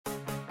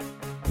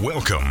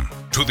Welcome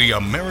to the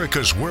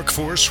America's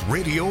Workforce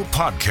Radio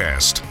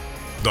Podcast,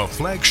 the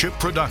flagship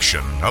production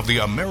of the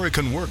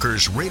American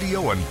Workers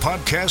Radio and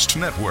Podcast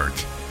Network,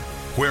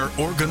 where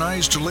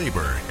organized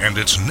labor and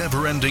its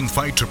never-ending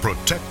fight to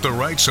protect the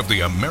rights of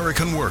the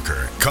American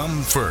worker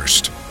come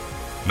first.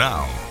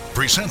 Now,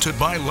 presented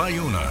by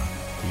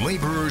LIUNA,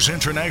 Laborers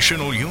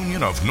International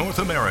Union of North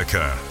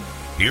America.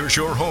 Here's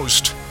your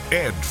host,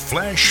 Ed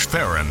Flash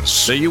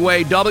Ferens. The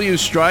UAW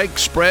strike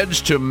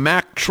spreads to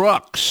Mack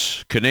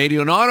trucks.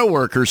 Canadian auto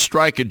workers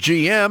strike at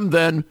GM,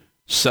 then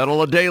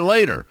settle a day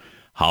later.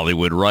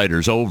 Hollywood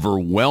writers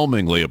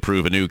overwhelmingly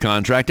approve a new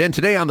contract. And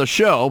today on the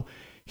show,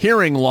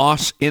 hearing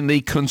loss in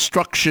the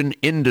construction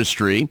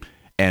industry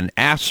and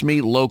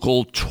AFSCME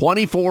Local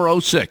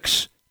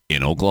 2406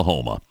 in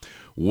Oklahoma.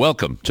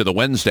 Welcome to the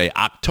Wednesday,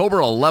 October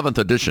 11th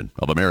edition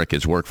of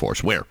America's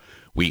Workforce, where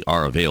we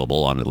are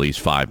available on at least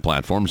 5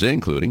 platforms,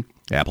 including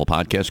Apple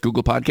Podcasts,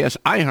 Google Podcasts,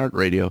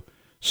 iHeartRadio,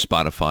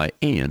 Spotify,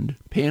 and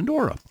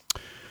Pandora.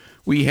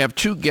 We have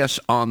 2 guests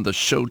on the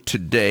show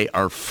today.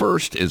 Our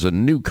first is a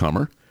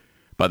newcomer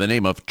by the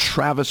name of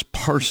Travis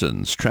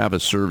Parsons.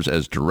 Travis serves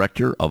as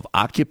Director of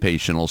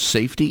Occupational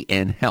Safety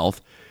and Health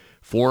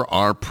for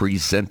our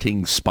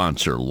presenting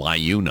sponsor,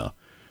 LIUNA,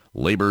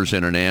 Laborers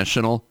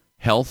International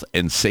Health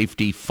and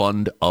Safety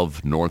Fund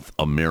of North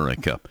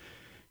America.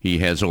 He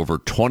has over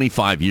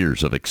 25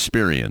 years of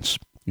experience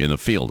in the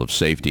field of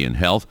safety and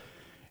health,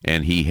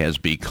 and he has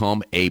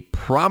become a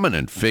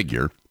prominent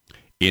figure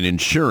in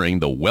ensuring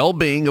the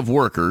well-being of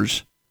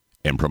workers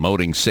and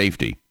promoting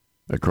safety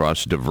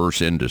across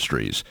diverse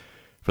industries.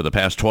 For the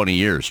past 20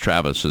 years,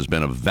 Travis has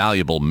been a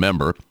valuable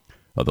member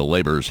of the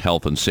Laborers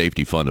Health and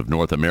Safety Fund of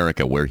North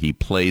America, where he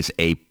plays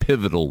a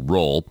pivotal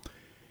role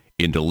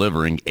in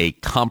delivering a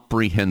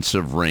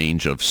comprehensive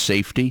range of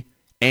safety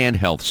and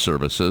health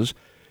services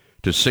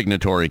to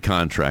signatory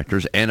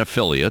contractors and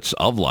affiliates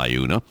of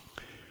LIUNA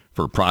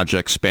for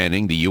projects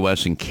spanning the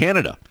U.S. and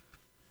Canada.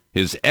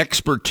 His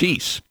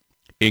expertise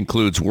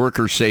includes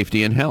worker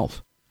safety and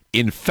health,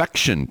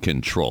 infection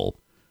control,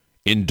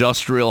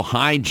 industrial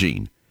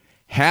hygiene,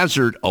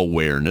 hazard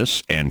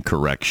awareness and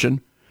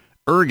correction,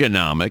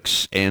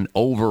 ergonomics, and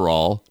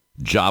overall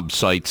job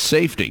site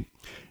safety.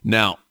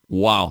 Now,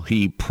 while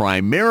he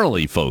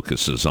primarily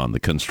focuses on the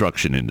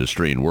construction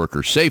industry and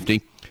worker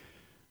safety,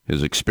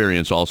 his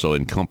experience also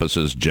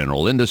encompasses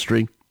general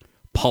industry,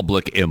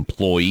 public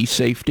employee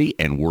safety,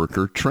 and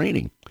worker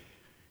training.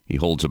 He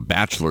holds a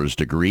bachelor's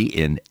degree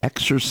in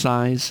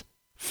exercise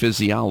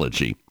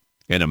physiology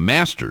and a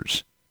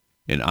master's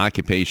in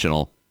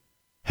occupational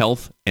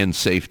health and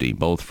safety,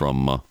 both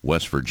from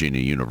West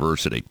Virginia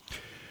University.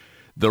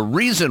 The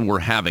reason we're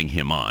having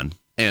him on,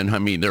 and I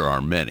mean there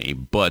are many,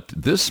 but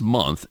this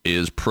month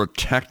is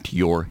Protect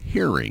Your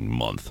Hearing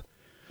Month.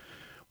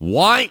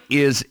 Why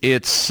is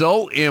it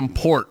so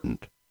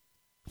important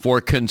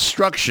for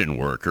construction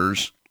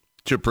workers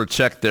to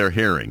protect their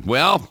hearing?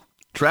 Well,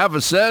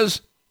 Travis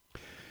says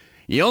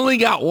you only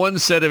got one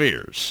set of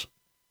ears.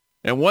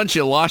 And once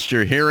you lost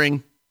your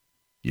hearing,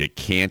 you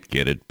can't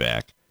get it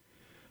back.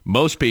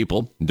 Most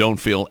people don't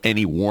feel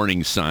any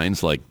warning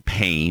signs like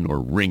pain or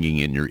ringing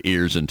in your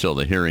ears until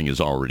the hearing is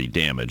already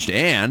damaged.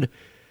 And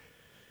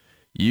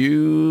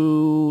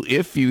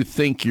if you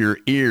think your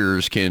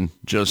ears can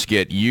just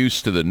get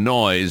used to the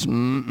noise,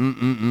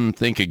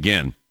 think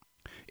again.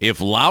 If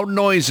loud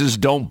noises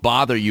don't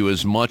bother you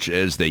as much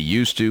as they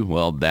used to,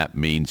 well, that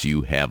means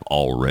you have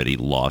already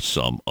lost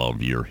some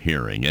of your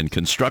hearing. And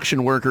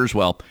construction workers,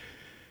 well,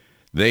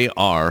 they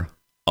are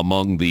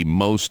among the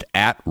most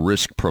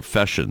at-risk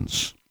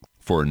professions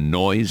for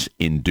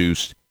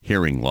noise-induced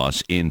hearing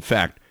loss. In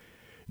fact,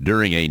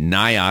 during a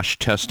NIOSH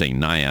testing,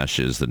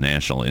 NIOSH is the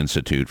National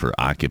Institute for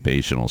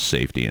Occupational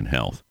Safety and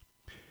Health.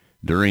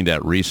 During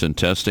that recent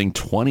testing,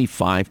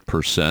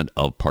 25%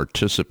 of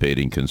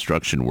participating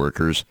construction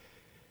workers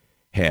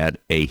had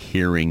a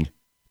hearing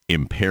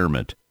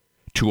impairment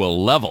to a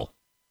level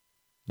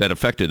that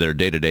affected their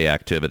day-to-day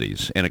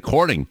activities. And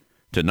according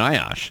to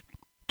NIOSH,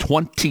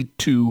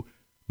 22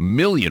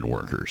 million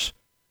workers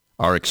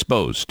are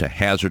exposed to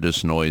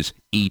hazardous noise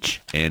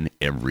each and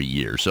every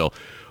year. So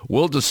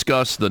we'll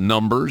discuss the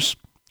numbers.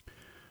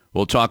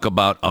 We'll talk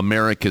about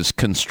America's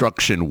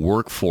construction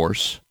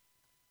workforce.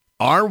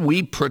 Are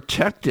we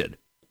protected?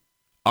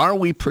 Are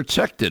we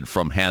protected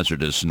from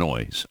hazardous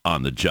noise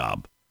on the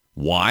job?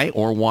 Why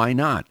or why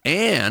not?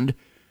 And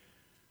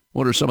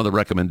what are some of the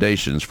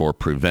recommendations for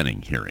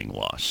preventing hearing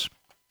loss?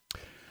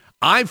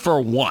 I,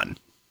 for one,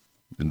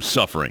 am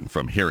suffering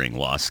from hearing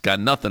loss. It's got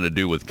nothing to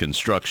do with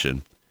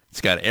construction.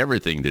 It's got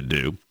everything to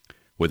do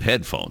with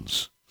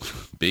headphones.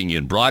 Being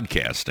in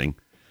broadcasting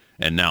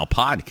and now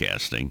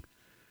podcasting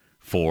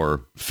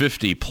for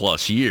 50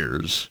 plus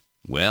years,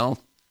 well,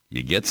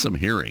 you get some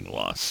hearing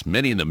loss.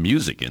 Many in the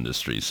music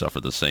industry suffer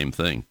the same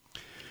thing.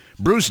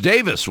 Bruce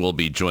Davis will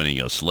be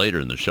joining us later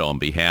in the show on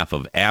behalf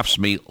of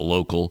AFSCME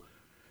Local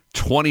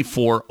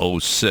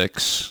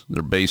 2406.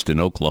 They're based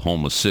in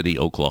Oklahoma City,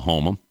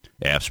 Oklahoma.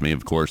 AFSCME,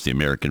 of course, the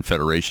American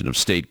Federation of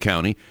State,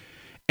 County,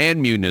 and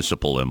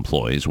municipal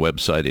employees.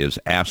 Website is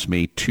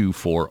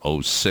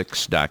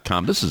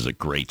AFSCME2406.com. This is a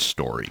great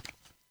story.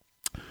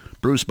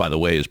 Bruce, by the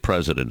way, is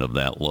president of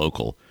that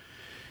local.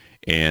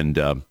 And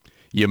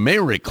you may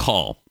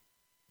recall,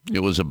 it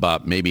was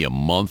about maybe a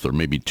month or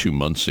maybe 2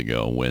 months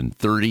ago when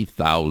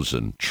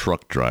 30,000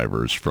 truck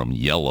drivers from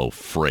Yellow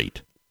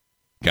Freight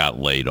got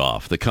laid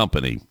off. The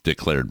company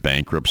declared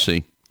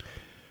bankruptcy.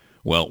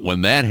 Well,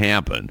 when that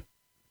happened,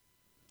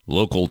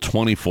 Local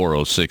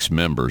 2406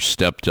 members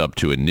stepped up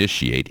to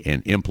initiate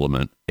and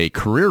implement a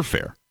career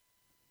fair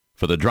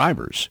for the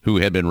drivers who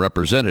had been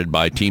represented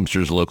by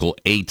Teamsters Local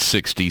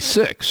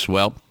 866.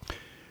 Well,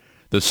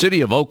 the city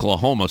of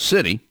Oklahoma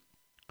City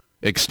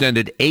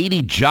extended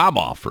 80 job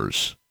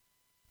offers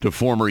to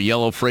former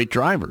Yellow Freight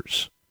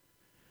drivers.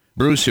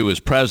 Bruce, who is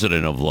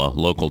president of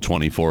Local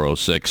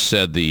 2406,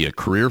 said the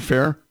career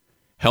fair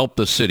helped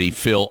the city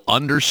fill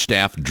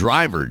understaffed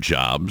driver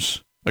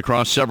jobs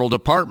across several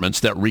departments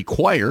that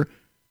require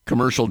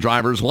commercial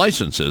driver's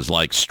licenses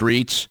like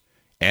streets,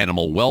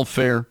 animal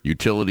welfare,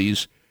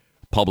 utilities,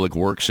 public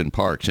works, and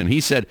parks. And he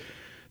said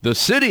the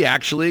city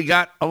actually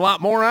got a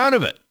lot more out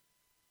of it.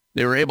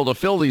 They were able to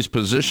fill these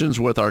positions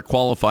with our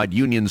qualified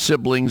union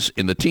siblings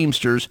in the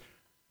Teamsters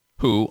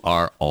who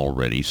are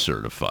already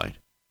certified.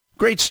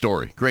 Great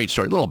story, great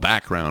story. A little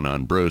background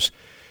on Bruce.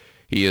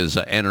 He is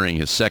entering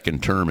his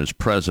second term as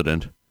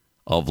president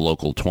of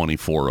Local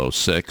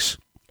 2406.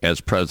 As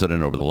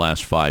president over the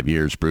last 5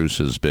 years, Bruce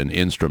has been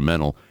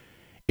instrumental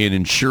in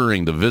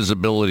ensuring the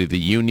visibility of the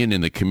union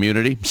in the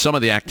community. Some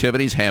of the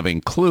activities have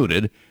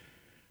included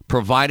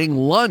providing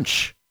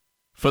lunch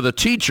for the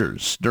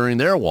teachers during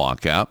their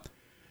walkout,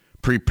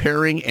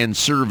 preparing and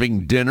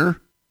serving dinner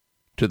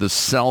to the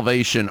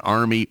Salvation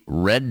Army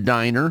Red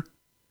Diner,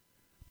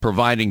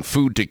 providing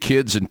food to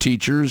kids and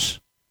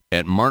teachers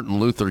at Martin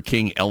Luther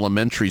King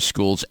Elementary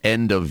School's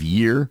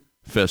end-of-year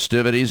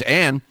festivities,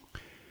 and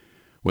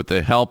with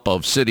the help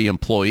of city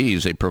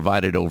employees, they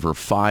provided over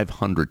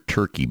 500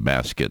 turkey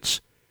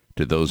baskets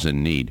to those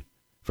in need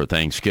for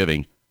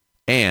Thanksgiving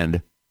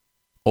and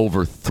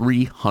over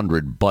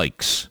 300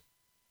 bikes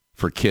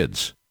for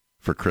kids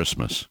for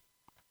Christmas.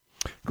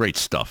 Great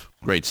stuff.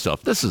 Great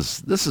stuff. This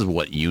is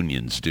what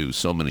unions do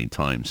so many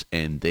times,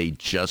 and they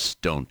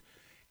just don't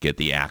get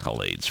the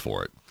accolades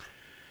for it.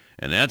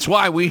 And that's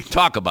why we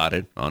talk about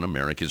it on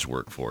America's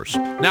Workforce.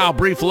 Now, a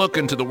brief look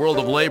into the world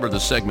of labor. The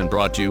segment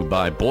brought to you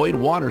by Boyd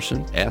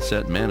Watterson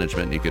Asset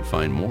Management. You can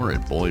find more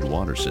at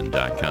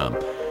boydwatterson.com.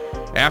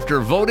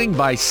 After voting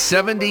by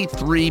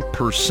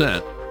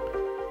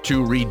 73%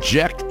 to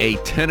reject a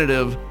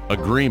tentative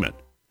agreement,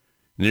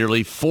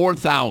 nearly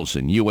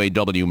 4,000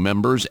 UAW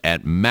members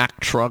at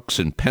Mack Trucks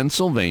in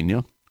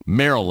Pennsylvania,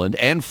 Maryland,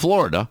 and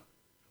Florida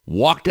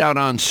walked out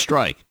on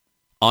strike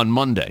on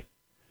Monday.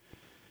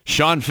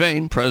 Sean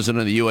Fain,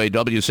 president of the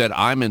UAW, said,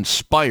 "I'm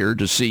inspired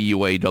to see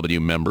UAW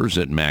members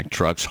at Mack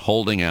Trucks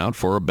holding out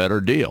for a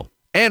better deal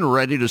and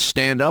ready to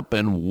stand up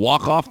and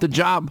walk off the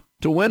job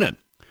to win it.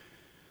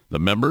 The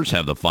members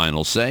have the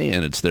final say,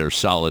 and it's their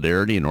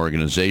solidarity and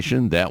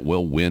organization that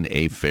will win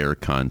a fair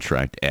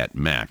contract at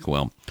Mack."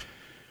 Well,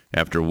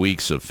 after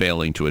weeks of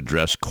failing to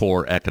address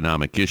core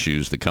economic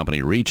issues, the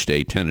company reached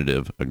a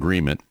tentative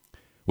agreement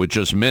with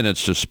just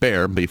minutes to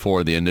spare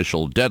before the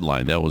initial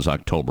deadline. That was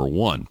October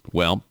 1.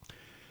 Well,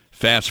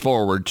 fast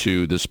forward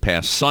to this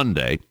past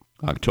Sunday,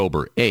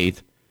 October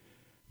 8th,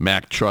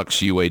 Mack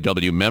Trucks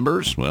UAW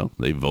members, well,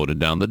 they voted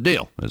down the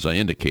deal, as I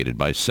indicated,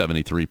 by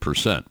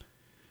 73%.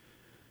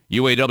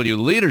 UAW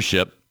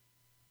leadership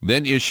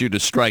then issued a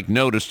strike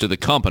notice to the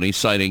company,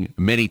 citing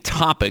many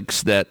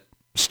topics that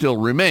still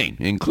remain,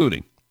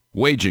 including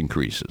wage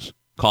increases,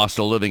 cost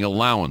of living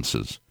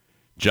allowances,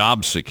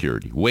 job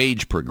security,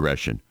 wage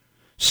progression,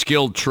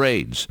 skilled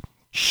trades,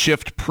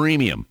 shift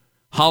premium,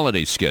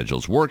 holiday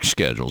schedules, work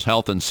schedules,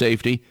 health and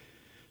safety,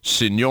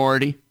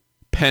 seniority,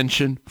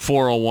 pension,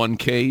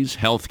 401ks,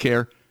 health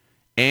care,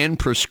 and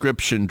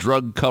prescription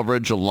drug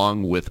coverage,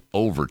 along with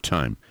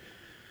overtime.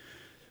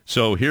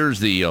 So here's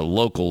the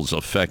locals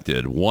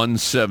affected: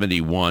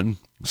 171,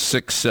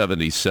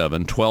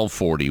 677,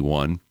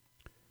 1241,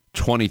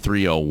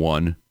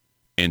 2301,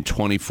 and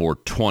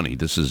 2420.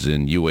 This is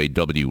in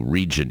UAW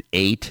Region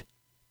 8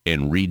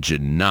 and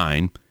Region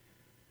 9,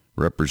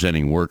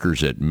 representing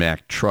workers at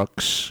Mack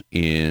Trucks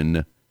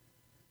in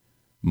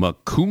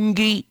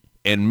Macungie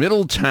and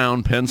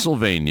Middletown,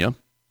 Pennsylvania,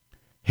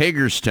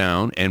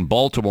 Hagerstown and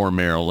Baltimore,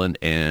 Maryland,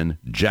 and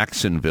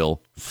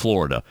Jacksonville,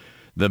 Florida.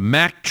 The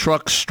Mack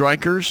Trucks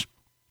strikers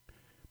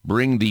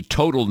bring the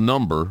total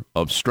number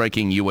of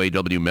striking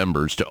UAW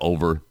members to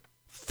over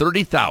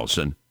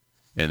 30,000,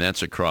 and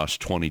that's across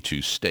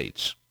 22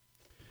 states.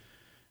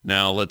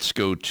 Now let's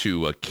go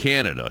to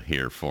Canada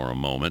here for a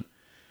moment.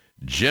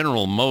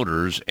 General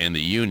Motors and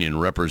the union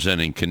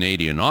representing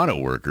Canadian auto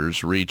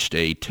workers reached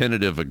a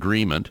tentative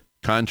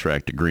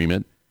contract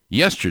agreement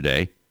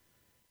yesterday,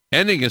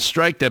 ending a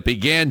strike that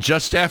began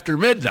just after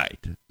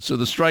midnight. So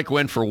the strike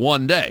went for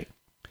one day.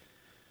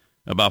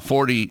 About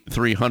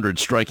 4,300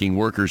 striking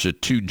workers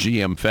at two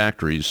GM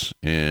factories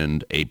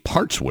and a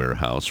parts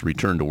warehouse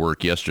returned to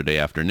work yesterday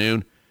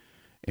afternoon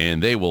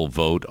and they will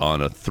vote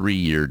on a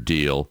 3-year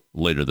deal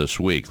later this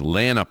week.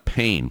 Lana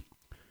Payne,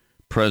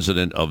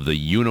 president of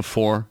the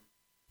Unifor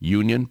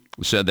Union,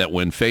 said that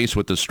when faced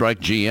with the strike,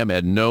 GM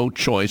had no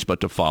choice but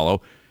to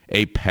follow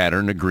a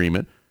pattern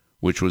agreement,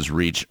 which was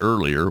reached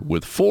earlier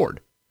with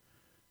Ford.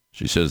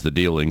 She says the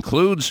deal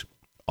includes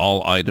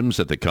all items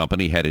that the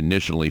company had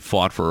initially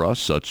fought for us,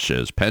 such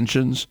as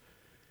pensions,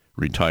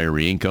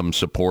 retiree income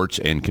supports,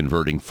 and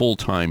converting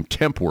full-time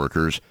temp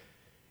workers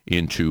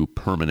into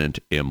permanent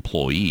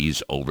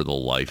employees over the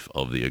life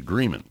of the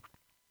agreement.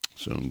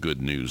 Some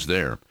good news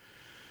there.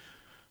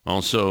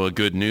 Also,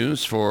 good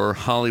news for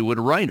Hollywood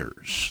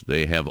writers.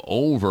 They have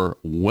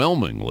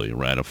overwhelmingly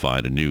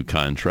ratified a new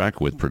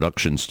contract with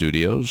production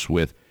studios,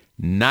 with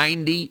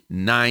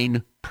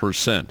 99%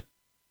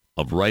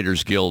 of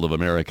Writers Guild of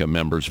America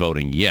members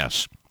voting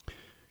yes.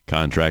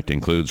 Contract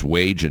includes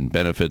wage and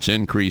benefits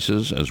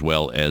increases, as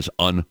well as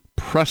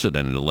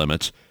unprecedented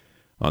limits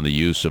on the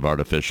use of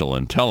artificial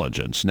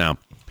intelligence. Now,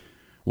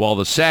 while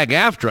the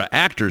SAG-AFTRA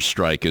actors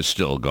strike is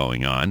still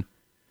going on,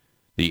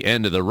 the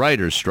end of the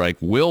writers' strike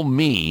will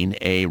mean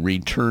a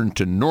return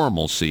to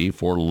normalcy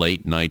for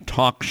late-night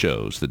talk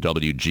shows. The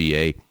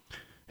WGA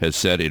has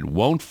said it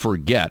won't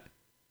forget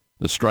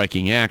the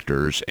striking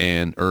actors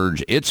and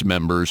urge its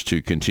members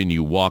to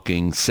continue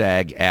walking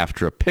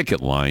SAG-AFTRA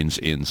picket lines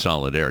in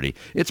solidarity.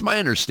 It's my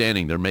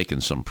understanding they're making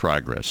some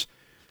progress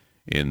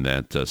in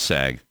that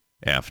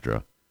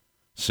SAG-AFTRA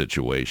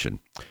situation.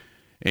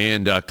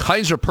 And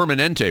Kaiser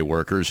Permanente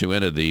workers who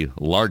ended the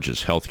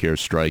largest healthcare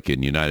strike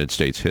in United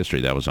States history,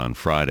 that was on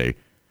Friday,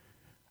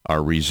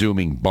 are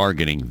resuming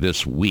bargaining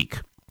this week.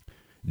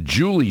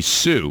 Julie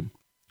Sue,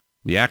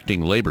 the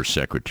acting labor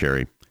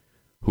secretary,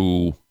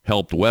 who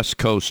helped West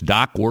Coast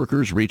dock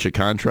workers reach a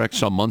contract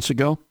some months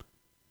ago,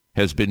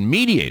 has been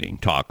mediating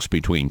talks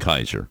between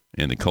Kaiser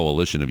and the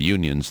coalition of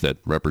unions that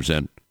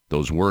represent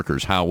those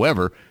workers.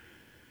 However,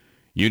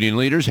 union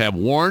leaders have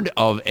warned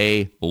of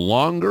a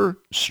longer,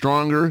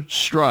 stronger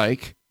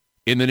strike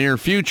in the near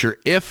future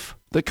if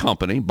the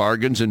company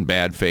bargains in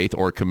bad faith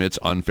or commits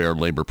unfair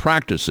labor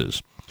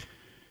practices.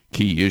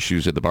 Key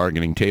issues at the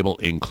bargaining table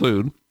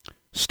include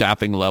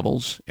staffing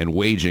levels and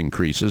wage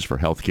increases for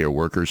healthcare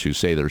workers who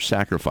say their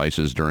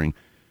sacrifices during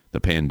the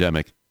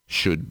pandemic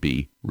should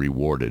be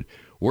rewarded.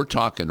 We're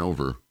talking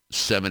over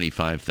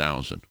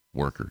 75,000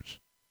 workers.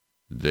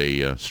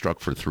 They struck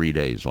for 3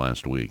 days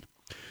last week.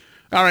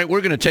 All right,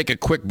 we're going to take a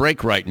quick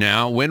break right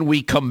now. When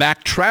we come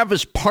back,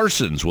 Travis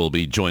Parsons will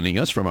be joining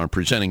us from our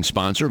presenting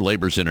sponsor,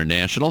 Labor's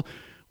International,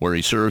 where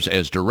he serves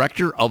as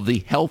director of the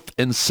Health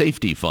and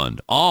Safety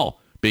Fund. All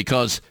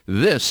because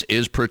this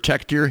is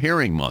Protect Your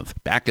Hearing Month.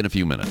 Back in a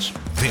few minutes.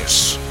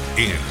 This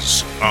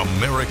is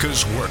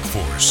America's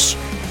Workforce.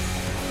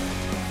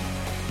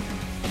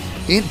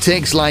 It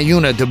takes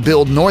LIUNA to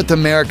build North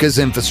America's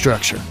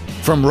infrastructure.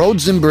 From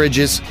roads and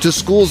bridges to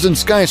schools and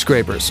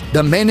skyscrapers,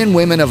 the men and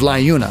women of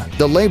LIUNA,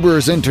 the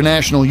Laborers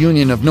International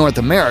Union of North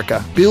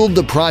America, build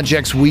the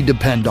projects we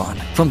depend on.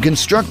 From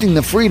constructing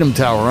the Freedom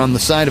Tower on the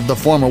site of the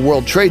former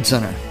World Trade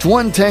Center to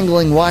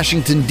untangling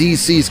Washington,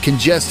 D.C.'s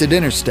congested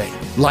interstate,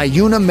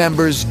 LIUNA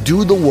members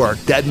do the work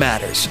that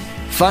matters.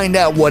 Find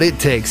out what it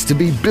takes to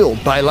be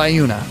built by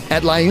LIUNA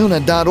at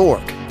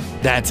LIUNA.org.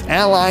 That's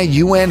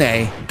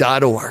LIUNA.org.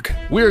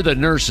 We're the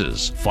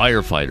nurses,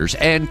 firefighters,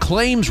 and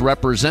claims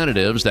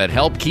representatives that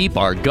help keep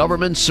our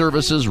government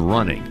services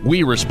running.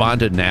 We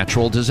respond to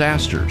natural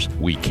disasters.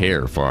 We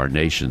care for our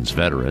nation's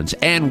veterans,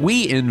 and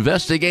we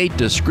investigate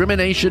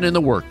discrimination in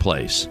the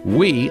workplace.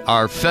 We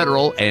are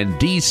federal and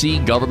D.C.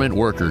 government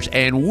workers,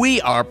 and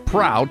we are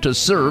proud to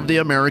serve the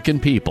American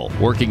people.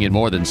 Working in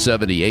more than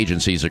 70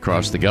 agencies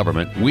across the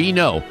government, we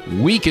know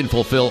we can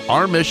fulfill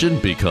our mission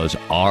because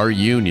our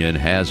union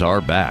has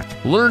our back.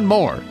 Learn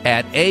more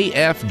at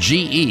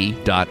AFGE.org.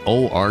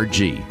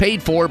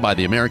 Paid for by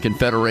the American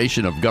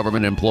Federation of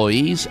Government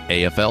Employees,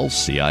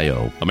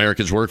 AFL-CIO.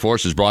 America's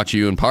Workforce is brought to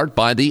you in part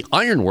by the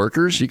Iron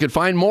Workers. You can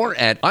find more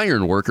at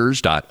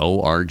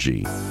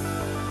ironworkers.org.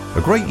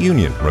 A great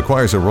union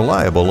requires a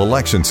reliable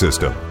election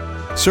system.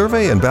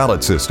 Survey and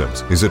Ballot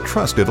Systems is a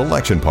trusted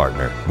election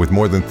partner with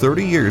more than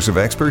 30 years of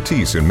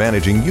expertise in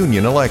managing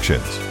union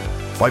elections.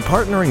 By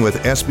partnering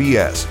with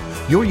SBS,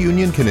 your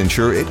union can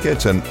ensure it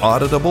gets an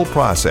auditable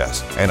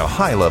process and a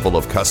high level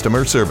of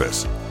customer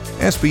service.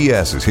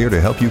 SBS is here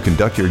to help you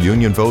conduct your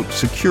union vote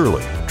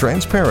securely,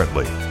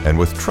 transparently, and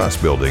with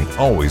trust building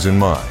always in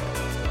mind.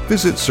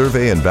 Visit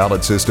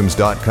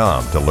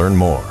surveyandballotsystems.com to learn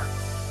more.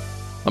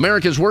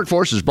 America's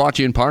Workforce is brought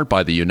to you in part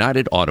by the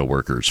United Auto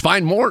Workers.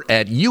 Find more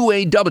at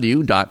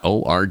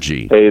uaw.org.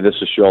 Hey, this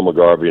is Sean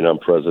McGarvey, and I'm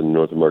president of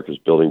North America's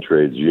Building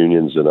Trades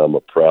Unions, and I'm a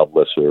proud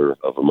listener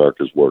of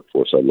America's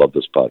Workforce. I love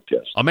this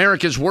podcast.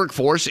 America's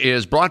Workforce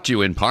is brought to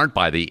you in part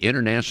by the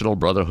International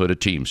Brotherhood of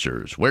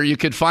Teamsters, where you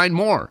can find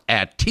more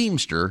at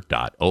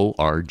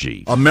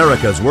teamster.org.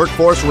 America's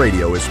Workforce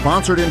Radio is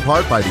sponsored in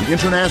part by the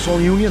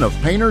International Union of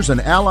Painters and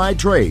Allied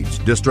Trades,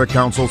 District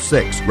Council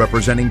 6,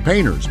 representing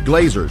painters,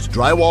 glazers,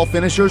 drywall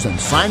finishers, finishers, and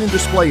sign and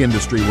display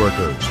industry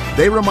workers.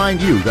 They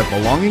remind you that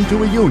belonging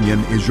to a union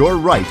is your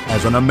right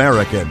as an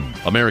American.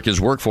 America's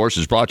Workforce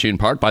is brought to you in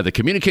part by the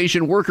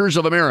Communication Workers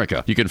of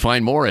America. You can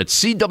find more at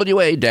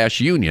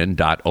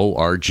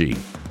cwa-union.org.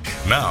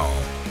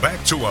 Now,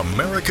 back to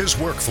America's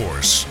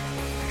Workforce.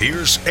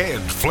 Here's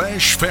Ed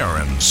Flash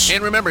Farrens.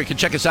 And remember, you can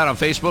check us out on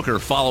Facebook or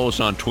follow us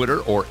on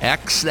Twitter or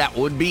X. That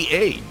would be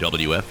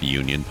AWF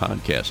Union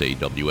Podcast.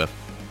 AWF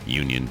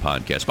Union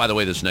Podcast. By the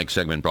way, this next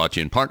segment brought to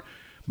you in part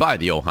by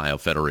the Ohio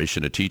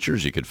Federation of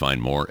Teachers. You can find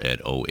more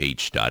at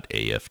oh.aft.org.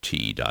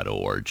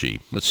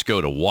 Let's go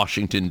to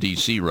Washington,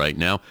 D.C. right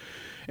now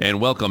and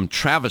welcome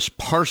Travis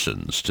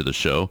Parsons to the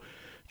show.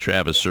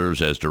 Travis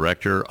serves as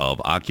Director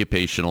of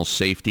Occupational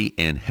Safety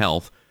and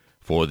Health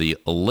for the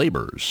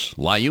Laborers.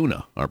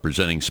 LIUNA, our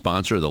presenting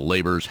sponsor, the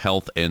Laborers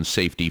Health and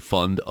Safety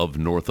Fund of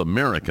North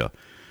America.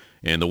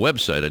 And the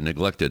website, I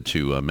neglected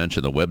to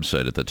mention the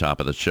website at the top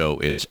of the show,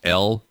 is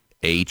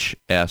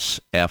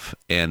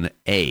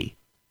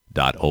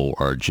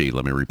LHSFNA.org.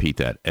 Let me repeat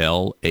that,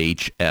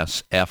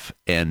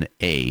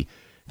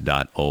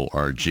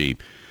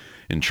 LHSFNA.org.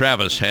 And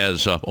Travis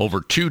has over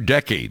 2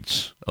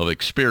 decades of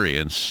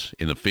experience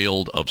in the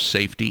field of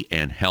safety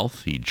and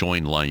health. He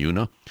joined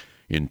LIUNA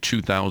in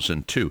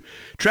 2002.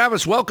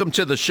 Travis, welcome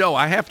to the show.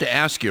 I have to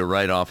ask you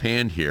right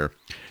offhand here,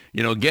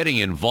 getting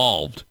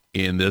involved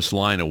in this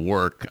line of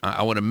work,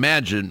 I would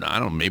imagine, I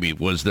don't know, maybe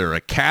was there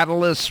a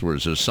catalyst?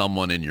 Was there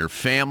someone in your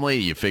family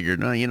you figured,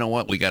 no, you know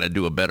what, we got to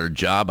do a better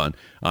job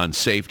on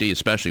safety,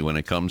 especially when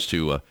it comes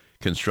to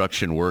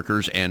construction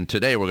workers. And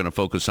today we're going to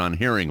focus on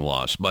hearing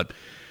loss. But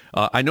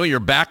I know your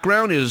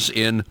background is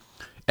in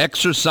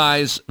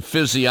exercise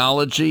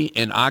physiology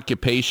and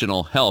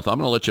occupational health. I'm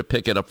going to let you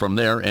pick it up from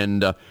there.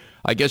 And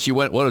I guess you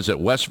went,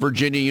 West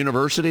Virginia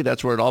University?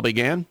 That's where it all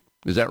began?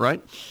 Is that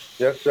right?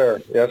 Yes,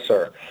 sir. Yes,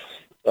 sir.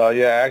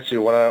 Actually,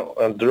 when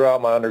I throughout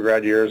my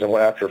undergrad years and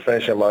after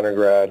finishing my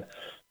undergrad,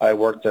 I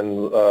worked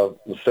in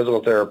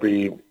physical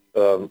therapy in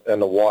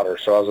the water.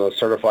 So I was a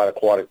certified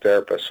aquatic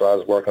therapist. So I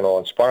was working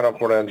on spinal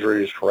cord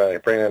injuries,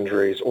 traumatic brain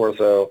injuries,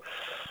 ortho,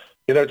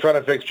 trying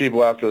to fix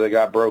people after they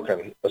got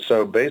broken.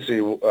 So basically,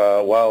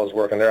 while I was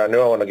working there, I knew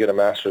I wanted to get a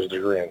master's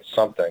degree in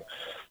something.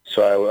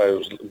 So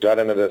I got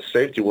into the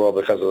safety world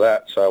because of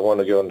that. So I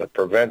wanted to go into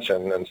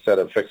prevention instead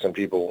of fixing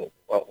people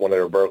when they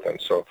were broken.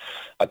 So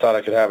I thought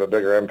I could have a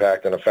bigger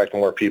impact and affect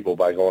more people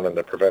by going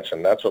into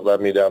prevention. That's what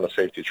led me down the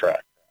safety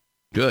track.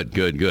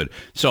 Good.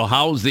 So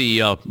how's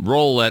the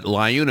role at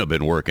LIUNA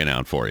been working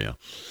out for you?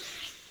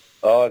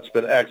 Oh, it's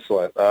been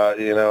excellent.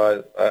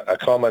 I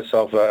call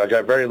myself, I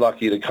got very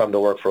lucky to come to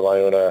work for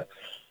LIUNA.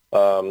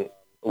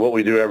 What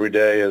we do every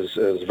day is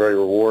very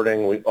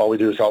rewarding. All we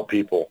do is help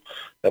people.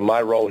 And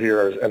my role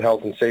here is in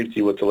health and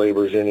safety with the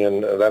Laborers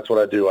Union. That's what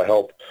I do. I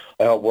help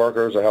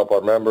workers. I help our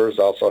members.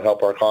 I also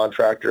help our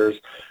contractors.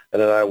 And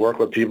then I work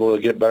with people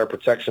to get better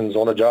protections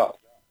on the job.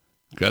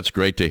 That's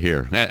great to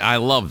hear. I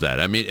love that.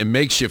 I mean, it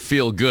makes you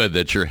feel good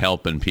that you're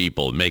helping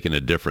people, making a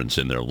difference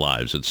in their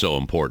lives. It's so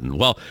important.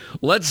 Well,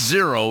 let's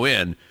zero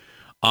in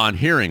on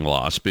hearing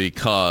loss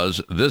because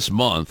this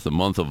month, the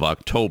month of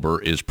October,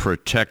 is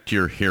Protect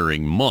Your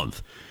Hearing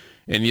Month.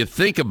 And you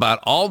think about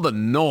all the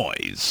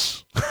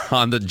noise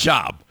on the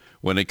job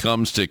when it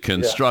comes to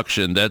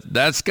construction,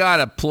 that's got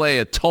to play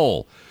a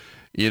toll,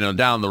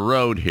 down the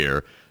road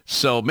here.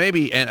 So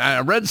maybe, and I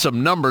read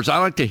some numbers. I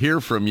like to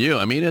hear from you.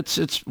 I mean,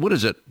 it's what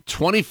is it,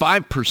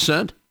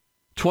 25%?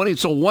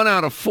 So 1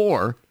 out of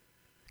 4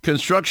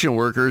 construction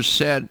workers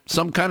had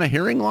some kind of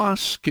hearing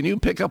loss. Can you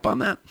pick up on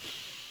that?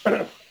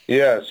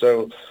 Yeah,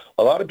 so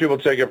a lot of people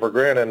take it for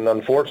granted, and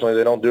unfortunately,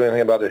 they don't do anything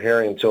about their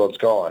hearing until it's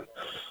gone.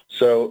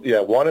 So,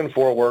 1 in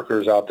 4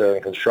 workers out there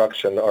in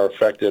construction are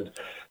affected,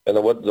 and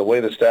the way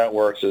the stat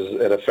works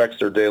is it affects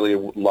their daily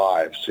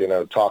lives,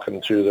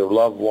 talking to their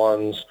loved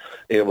ones,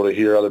 able to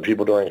hear other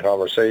people during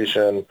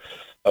conversation,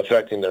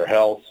 affecting their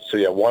health.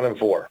 So, 1 in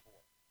 4.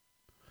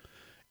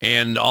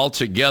 And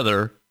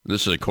altogether,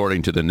 this is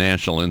according to the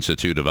National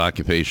Institute of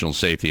Occupational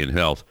Safety and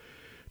Health,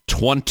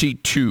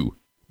 22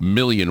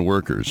 million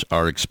workers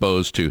are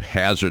exposed to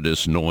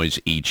hazardous noise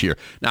each year.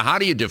 Now, how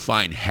do you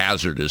define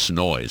hazardous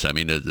noise? I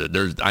mean,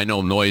 I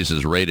know noise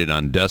is rated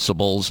on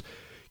decibels.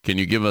 Can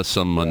you give us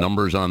some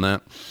numbers on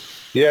that?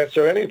 Yeah,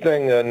 so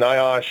anything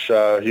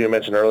NIOSH, you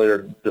mentioned earlier,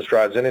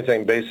 describes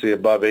anything basically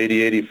above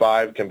 80,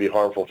 85 can be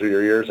harmful to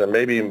your ears, and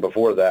maybe even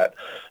before that.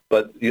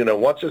 But,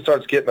 once it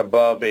starts getting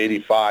above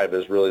 85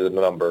 is really the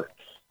number.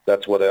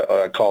 That's what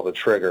I call the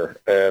trigger.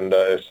 And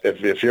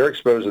if you're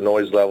exposed to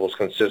noise levels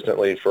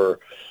consistently for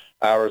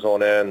hours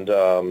on end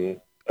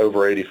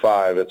over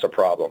 85, it's a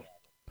problem.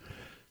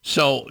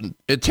 So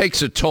it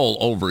takes a toll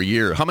over a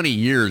year. How many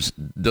years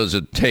does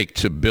it take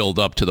to build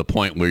up to the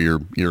point where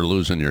you're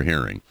losing your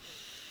hearing?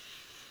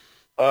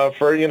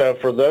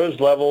 For those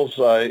levels,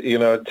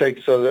 it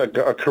takes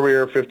a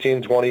career,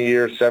 15, 20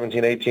 years,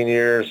 17, 18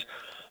 years.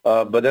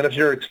 But then if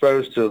you're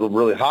exposed to the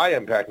really high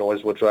impact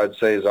noise, which I'd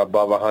say is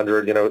above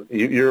 100,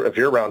 if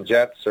you're around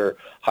jets or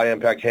high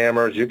impact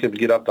hammers, you could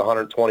get up to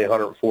 120,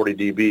 140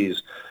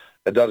 dBs.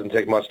 it doesn't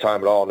take much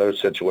time at all in those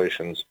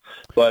situations.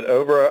 But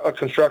over a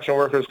construction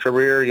worker's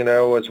career,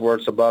 it's where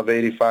it's above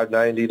 85,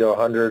 90 to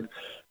 100,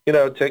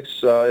 it takes,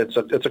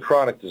 it's a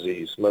chronic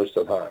disease most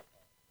of the time.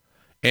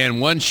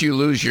 And once you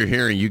lose your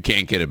hearing, you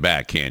can't get it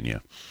back, can you?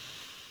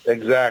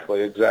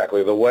 Exactly.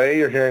 The way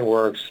your hearing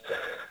works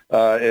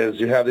is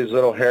you have these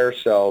little hair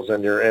cells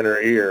in your inner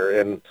ear,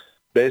 and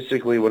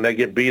basically when they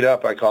get beat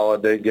up, I call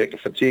it, they get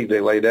fatigued, they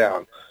lay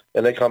down,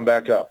 and they come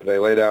back up. They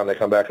lay down, they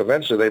come back.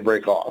 Eventually they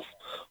break off.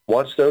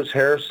 Once those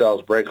hair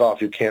cells break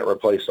off, you can't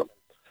replace them.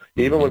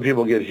 Even when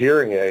people get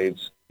hearing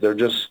aids, they're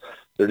just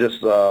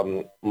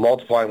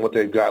multiplying what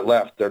they've got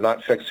left. They're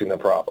not fixing the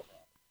problem.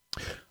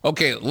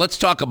 Okay, let's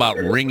talk about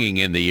ringing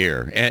in the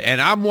ear.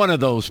 And I'm one of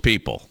those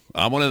people.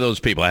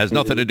 It has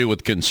nothing to do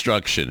with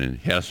construction. It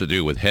has to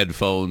do with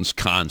headphones,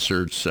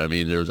 concerts. I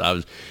mean,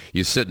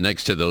 you sit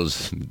next to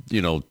those,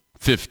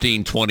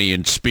 15,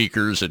 20-inch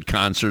speakers at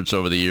concerts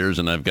over the years,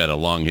 and I've got a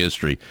long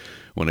history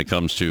when it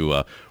comes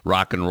to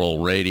rock and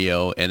roll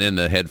radio, and then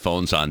the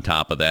headphones on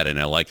top of that, and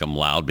I like them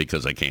loud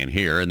because I can't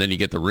hear, and then you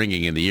get the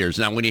ringing in the ears.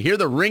 Now, when you hear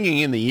the ringing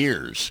in the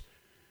ears,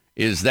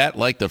 is that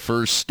like the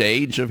first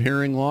stage of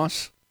hearing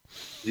loss?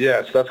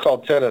 Yes, that's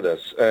called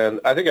tinnitus,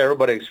 and I think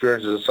everybody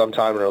experiences it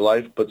sometime in their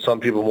life, but some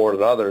people more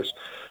than others.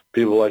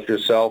 People like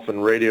yourself in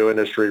radio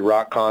industry,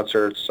 rock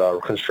concerts,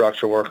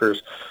 construction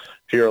workers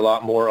hear a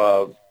lot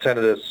more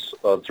tinnitus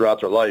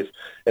throughout their life,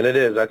 and it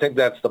is. I think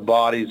that's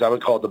I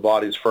would call it the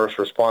body's first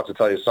response to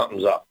tell you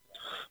something's up.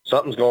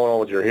 Something's going on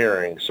with your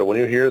hearing. So when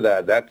you hear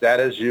that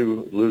is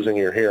you losing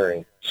your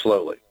hearing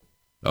slowly.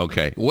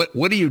 Okay. What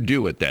do you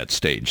do at that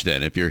stage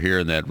then if you're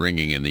hearing that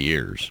ringing in the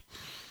ears?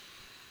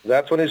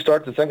 That's when you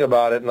start to think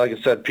about it. And like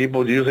I said,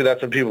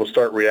 that's when people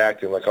start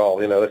reacting like,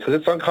 because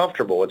it's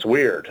uncomfortable. It's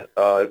weird.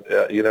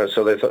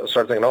 So they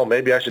start thinking,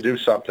 maybe I should do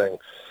something.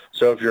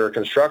 So if you're a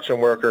construction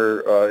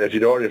worker, if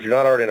you're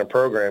not already in a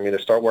program,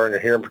 start wearing your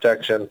hearing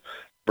protection,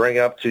 bring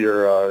up to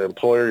your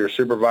employer, your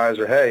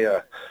supervisor, hey,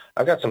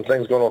 I've got some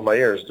things going on with my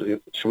ears.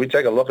 Should we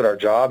take a look at our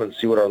job and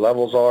see what our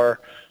levels are,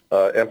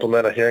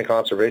 implement a hearing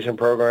conservation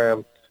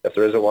program if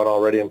there isn't one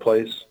already in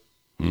place?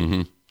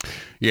 Mm-hmm.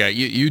 Yeah,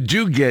 you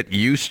do get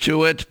used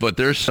to it, but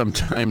there's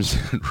sometimes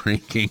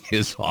ringing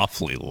is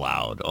awfully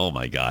loud. Oh,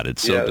 my God,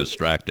 it's so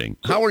distracting.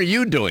 How are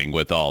you doing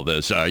with all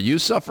this? Are you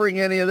suffering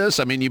any of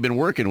this? I mean, you've been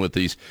working with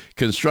these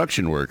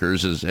construction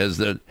workers.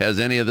 Has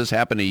any of this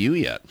happened to you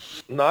yet?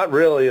 Not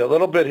really. A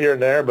little bit here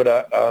and there,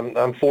 but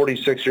I'm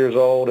 46 years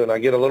old, and I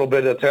get a little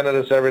bit of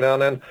tinnitus every now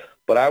and then.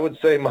 But I would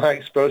say my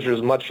exposure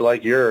is much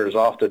like yours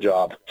off the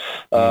job.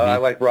 I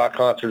like rock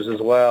concerts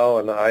as well,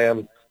 and I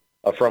am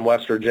from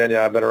West Virginia.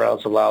 I've been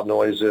around some loud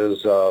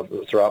noises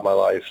throughout my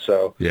life.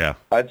 So yeah,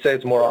 I'd say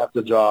it's more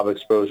off-the-job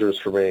exposures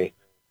for me.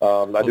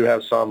 I do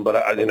have some, but,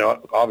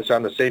 obviously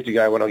I'm the safety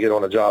guy when I get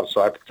on a job,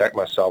 so I protect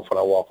myself when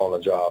I walk on the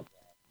job.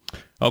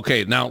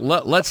 Okay, now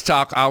let's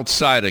talk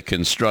outside of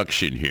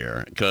construction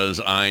here,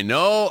 because I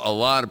know a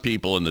lot of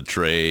people in the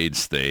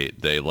trades, they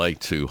like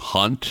to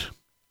hunt,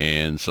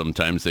 and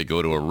sometimes they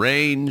go to a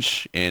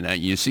range, and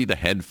you see the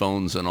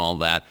headphones and all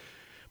that,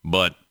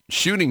 but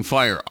shooting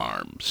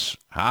firearms,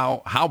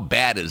 how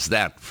bad is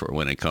that for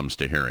when it comes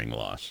to hearing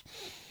loss?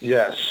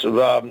 Yes,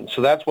 so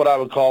that's what I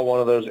would call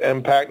one of those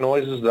impact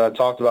noises that I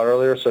talked about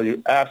earlier. So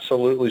you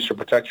absolutely should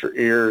protect your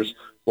ears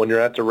when you're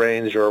at the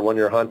range or when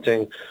you're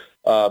hunting.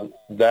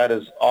 That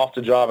is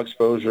off-the-job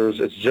exposures.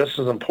 It's just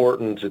as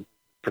important to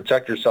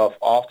protect yourself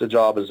off the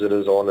job as it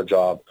is on the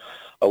job.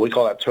 We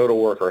call that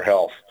total worker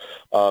health.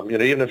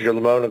 Even if you're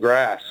mowing the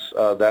grass,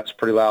 that's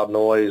pretty loud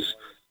noise.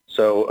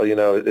 So,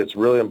 it's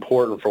really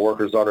important for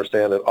workers to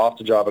understand that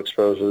off-the-job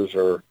exposures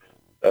are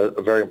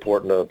very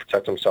important to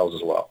protect themselves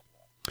as well.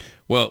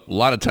 Well, a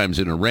lot of times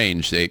in a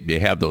range, they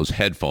have those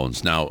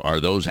headphones. Now,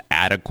 are those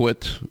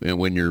adequate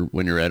when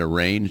you're at a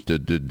range? Do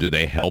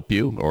they help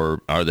you,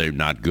 or are they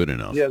not good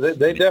enough? Yeah,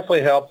 they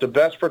definitely help. The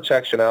best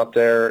protection out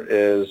there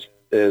is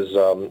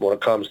when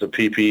it comes to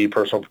PPE,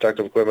 personal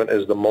protective equipment,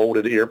 is the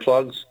molded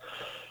earplugs.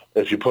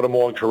 If you put them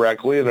on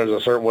correctly, and there's a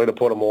certain way to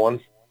put them on,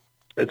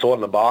 it's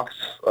on the box,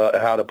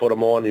 how to put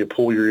them on. You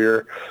pull your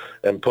ear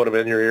and put them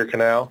in your ear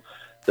canal.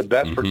 The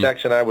best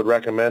protection I would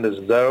recommend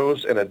is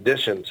those in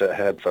addition to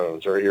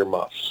headphones or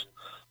earmuffs.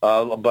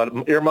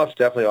 But earmuffs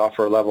definitely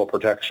offer a level of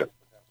protection.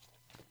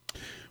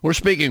 We're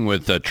speaking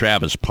with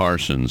Travis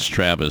Parsons.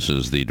 Travis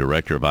is the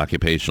Director of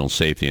Occupational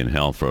Safety and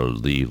Health for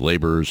the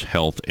Laborers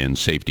Health and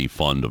Safety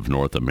Fund of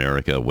North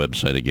America.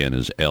 Website again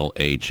is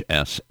LHSFNA.org.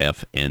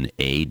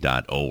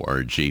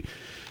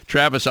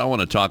 Travis, I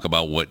want to talk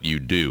about what you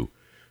do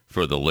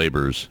for the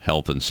Laborers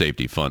Health and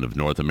Safety Fund of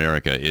North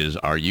America.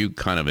 Are you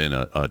kind of in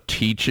a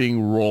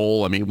teaching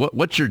role? I mean,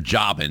 what's your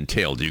job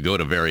entail? Do you go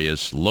to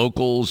various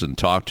locals and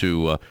talk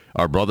to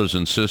our brothers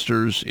and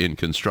sisters in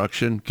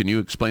construction? Can you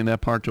explain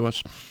that part to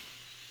us?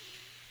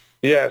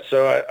 Yeah,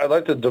 so I'd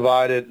like to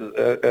divide it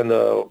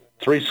into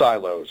three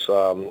silos.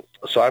 So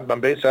I'm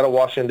based out of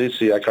Washington,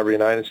 D.C. I cover the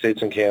United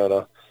States and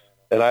Canada,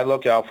 and I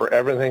look out for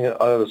everything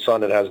under the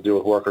sun that has to do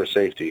with worker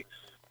safety.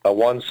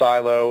 One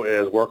silo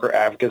is worker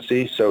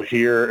advocacy. So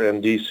here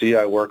in D.C.,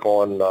 I work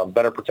on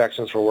better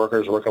protections for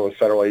workers, working with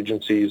federal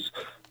agencies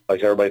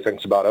like everybody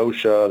thinks about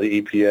OSHA,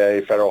 the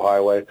EPA, Federal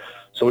Highway.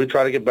 So we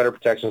try to get better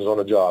protections on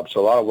the job.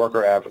 So a lot of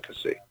worker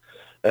advocacy.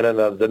 And then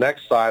the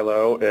next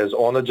silo is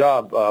on the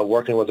job,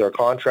 working with our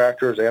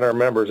contractors and our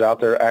members out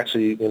there,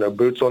 actually,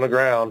 boots on the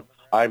ground.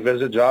 I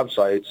visit job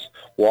sites,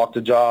 walk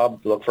the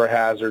job, look for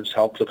hazards,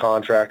 help the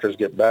contractors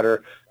get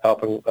better,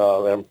 helping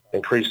them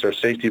increase their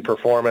safety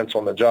performance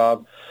on the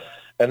job.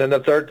 And then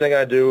the third thing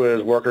I do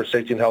is worker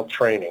safety and health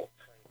training.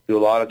 Do a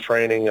lot of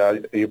training.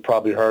 You've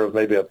probably heard of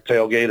maybe a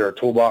tailgate or a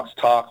toolbox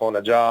talk on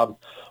the job,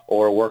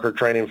 or worker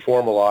training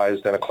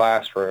formalized in a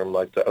classroom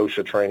like the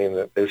OSHA training,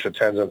 the OSHA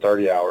 10s and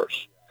 30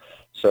 hours.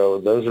 So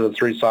those are the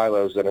three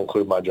silos that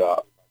include my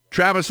job.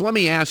 Travis, let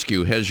me ask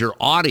you, has your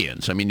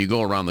audience, you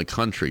go around the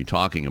country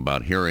talking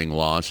about hearing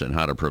loss and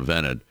how to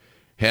prevent it,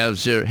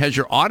 has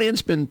your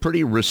audience been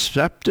pretty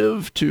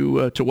receptive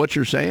to what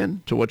you're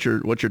saying, to what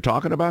you're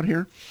talking about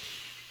here?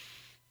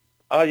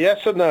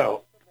 Yes and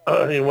no.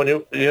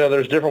 When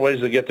there's different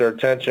ways to get their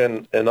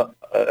attention, and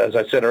as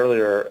I said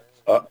earlier,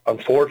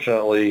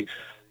 unfortunately,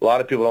 a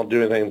lot of people don't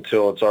do anything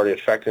until it's already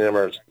affecting them,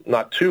 or it's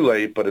not too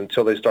late, but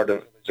until they start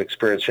to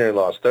experience hearing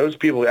loss. Those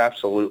people,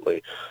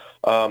 absolutely.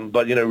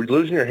 But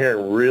losing your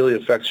hearing really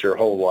affects your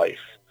whole life,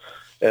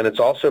 and it's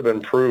also been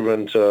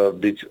proven to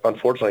be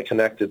unfortunately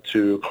connected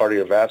to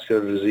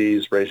cardiovascular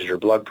disease, raises your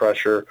blood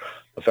pressure,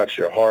 affects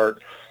your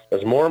heart.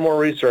 There's more and more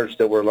research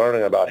that we're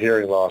learning about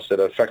hearing loss that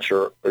affects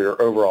your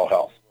overall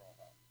health.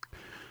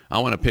 I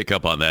want to pick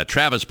up on that.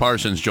 Travis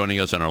Parsons joining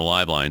us on our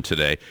live line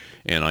today.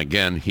 And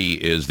again, he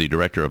is the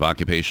Director of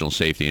Occupational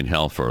Safety and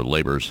Health for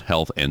Labor's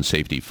Health and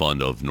Safety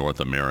Fund of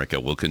North America.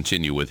 We'll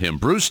continue with him.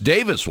 Bruce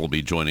Davis will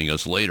be joining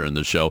us later in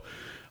the show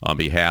on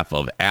behalf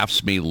of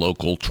AFSCME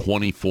Local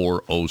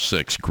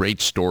 2406.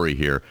 Great story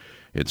here.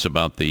 It's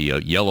about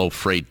the yellow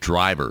freight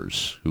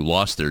drivers who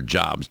lost their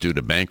jobs due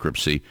to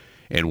bankruptcy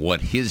and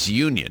what his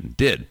union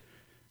did.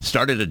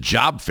 Started a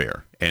job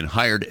fair and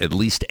hired at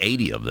least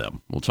 80 of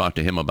them. We'll talk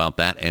to him about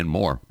that and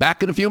more.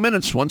 Back in a few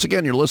minutes. Once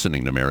again, you're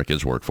listening to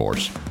America's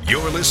Workforce.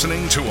 You're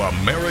listening to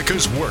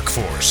America's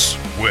Workforce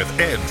with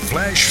Ed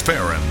Flash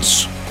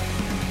Ferens.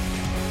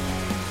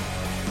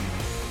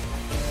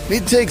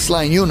 It takes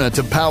LIUNA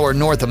to power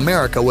North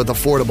America with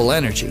affordable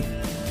energy.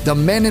 The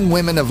men and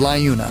women of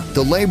LIUNA,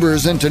 the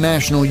Laborers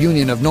International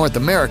Union of North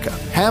America,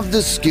 have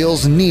the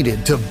skills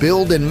needed to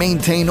build and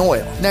maintain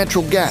oil,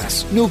 natural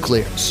gas,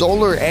 nuclear,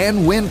 solar,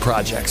 and wind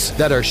projects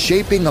that are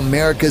shaping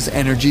America's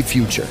energy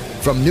future.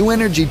 From new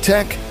energy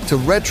tech to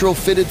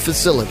retrofitted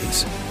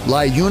facilities,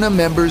 LIUNA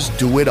members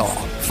do it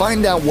all.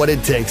 Find out what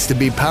it takes to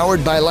be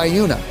powered by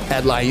LIUNA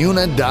at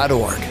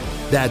LIUNA.org.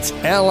 That's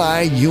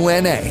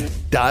LIUNA.org.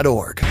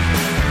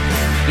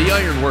 The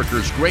Iron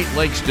Workers Great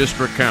Lakes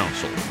District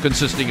Council,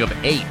 consisting of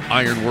 8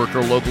 iron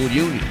worker local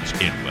unions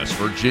in West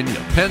Virginia,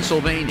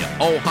 Pennsylvania,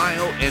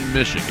 Ohio, and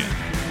Michigan.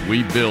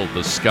 We build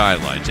the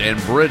skylines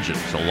and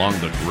bridges along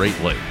the Great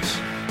Lakes.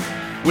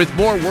 With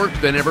more work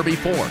than ever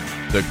before,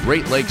 the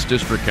Great Lakes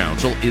District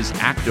Council is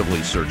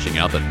actively searching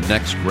out the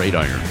next great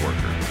iron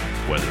worker,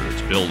 whether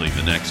it's building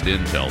the next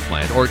Intel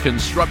plant or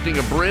constructing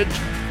a bridge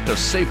to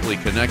safely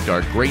connect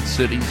our great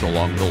cities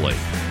along the lake.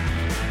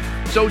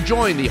 So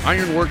join the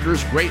Iron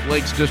Workers Great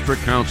Lakes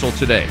District Council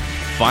today.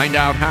 Find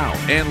out how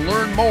and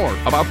learn more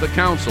about the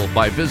council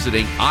by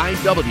visiting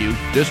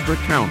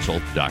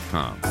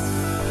iwdistrictcouncil.com.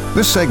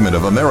 This segment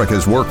of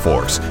America's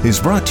Workforce is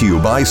brought to you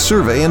by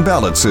Survey and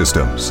Ballot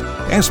Systems.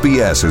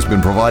 SBS has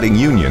been providing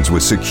unions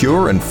with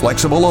secure and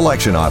flexible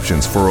election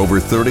options for over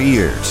 30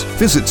 years.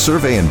 Visit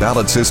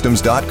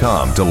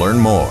surveyandballotsystems.com to learn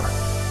more.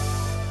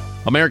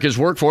 America's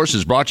Workforce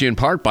is brought to you in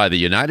part by the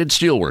United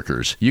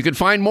Steelworkers. You can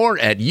find more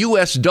at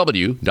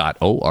usw.org.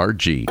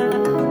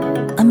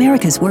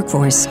 America's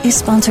Workforce is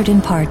sponsored in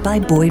part by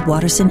Boyd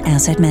Watterson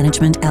Asset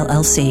Management,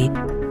 LLC.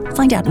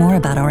 Find out more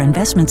about our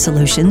investment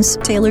solutions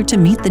tailored to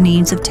meet the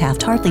needs of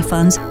Taft-Hartley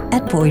funds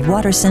at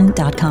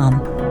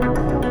boydwatterson.com.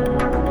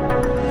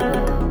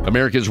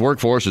 America's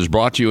Workforce is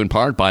brought to you in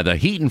part by the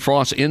Heat and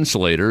Frost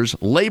Insulators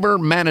Labor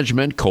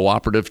Management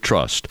Cooperative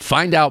Trust.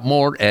 Find out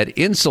more at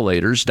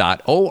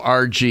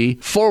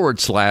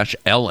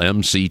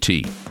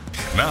insulators.org/LMCT.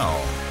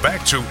 Now,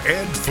 back to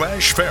Ed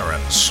Flash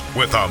Ferens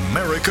with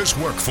America's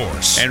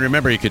Workforce. And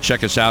remember, you can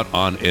check us out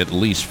on at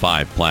least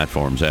 5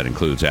 platforms. That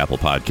includes Apple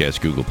Podcasts,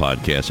 Google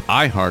Podcasts,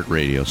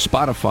 iHeartRadio,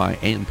 Spotify,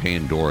 and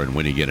Pandora. And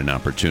when you get an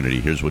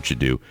opportunity, here's what you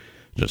do.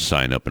 Just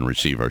sign up and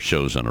receive our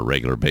shows on a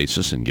regular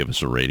basis and give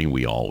us a rating.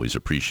 We always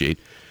appreciate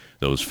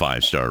those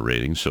 5-star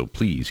ratings, so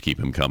please keep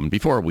them coming.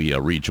 Before we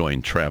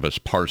rejoin Travis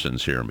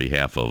Parsons here on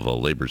behalf of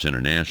Laborers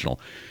International,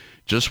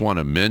 just want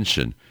to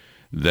mention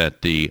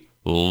that the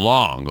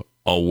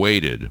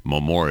long-awaited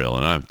memorial,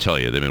 and I tell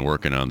you, they've been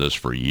working on this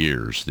for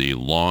years, the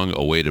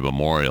long-awaited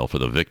memorial for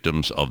the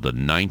victims of the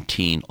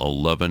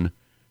 1911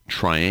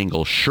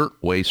 Triangle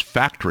Shirtwaist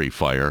Factory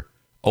Fire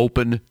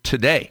opened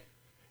today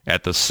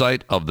at the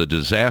site of the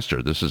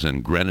disaster. This is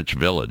in Greenwich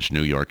Village,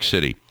 New York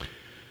City.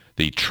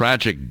 the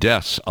tragic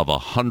deaths of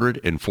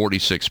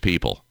 146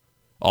 people,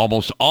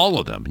 almost all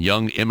of them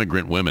young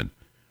immigrant women,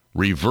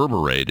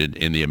 reverberated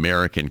in the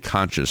American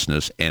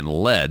consciousness and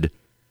led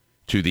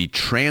to the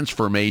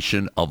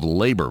transformation of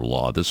labor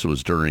law. This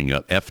was during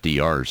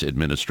FDR's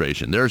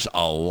administration. There's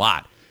a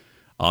lot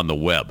on the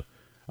web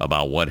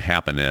about what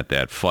happened at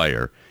that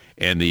fire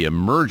and the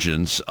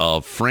emergence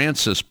of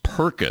Frances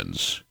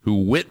Perkins, who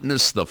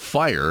witnessed the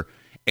fire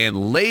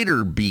and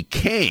later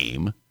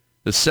became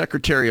the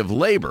Secretary of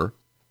Labor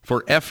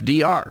for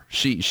FDR.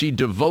 She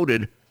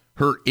devoted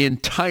her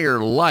entire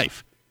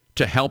life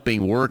to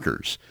helping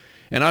workers.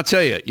 And I'll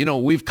tell you,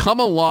 we've come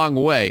a long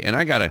way, and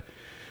I got to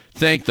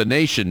thank The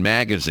Nation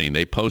magazine.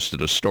 They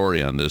posted a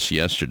story on this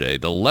yesterday.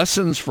 The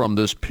lessons from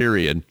this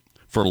period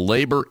for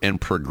labor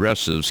and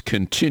progressives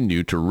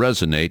continue to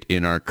resonate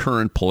in our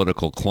current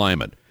political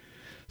climate.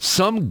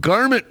 Some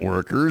garment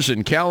workers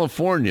in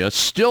California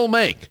still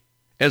make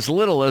as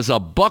little as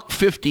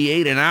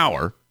 $1.58 an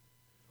hour,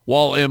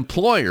 while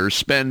employers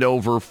spend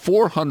over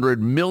 $400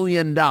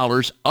 million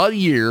a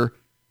year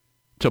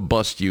to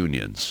bust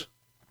unions.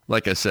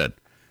 Like I said,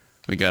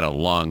 we got a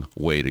long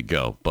way to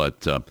go.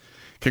 But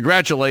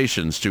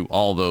congratulations to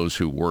all those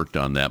who worked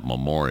on that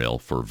memorial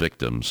for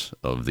victims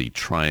of the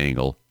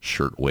Triangle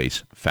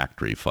Shirtwaist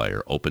Factory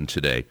fire, open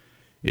today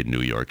in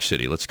New York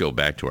City. Let's go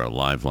back to our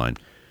live line.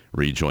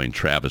 Rejoin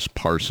Travis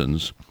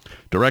Parsons,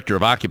 Director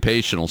of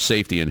Occupational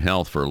Safety and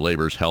Health for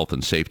Labor's Health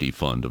and Safety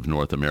Fund of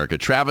North America.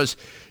 Travis,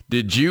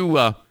 did you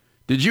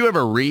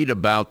ever read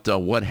about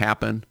what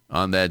happened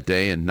on that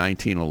day in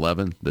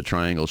 1911, the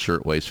Triangle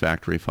Shirtwaist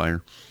Factory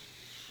fire?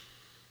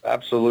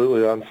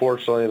 Absolutely.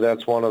 Unfortunately,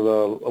 that's one of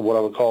the what I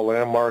would call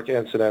landmark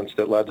incidents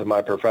that led to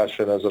my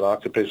profession as an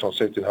occupational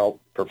safety and health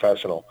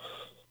professional.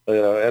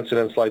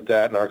 Incidents like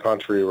that in our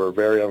country were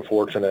very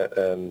unfortunate,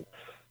 and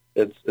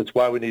it's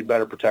why we need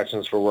better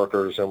protections for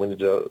workers, and we need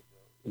to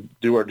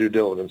do our due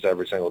diligence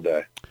every single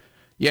day.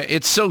 Yeah,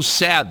 it's so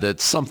sad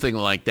that something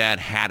like that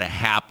had to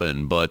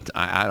happen, but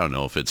I don't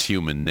know if it's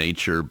human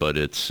nature, but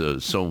it's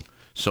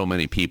so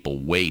many people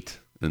wait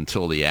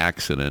until the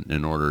accident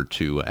in order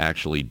to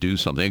actually do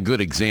something. A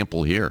good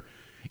example here,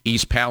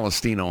 East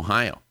Palestine,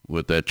 Ohio,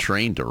 with that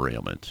train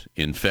derailment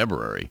in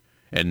February,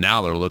 and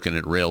now they're looking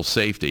at rail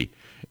safety.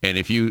 And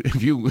if you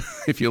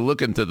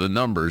look into the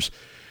numbers,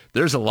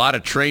 there's a lot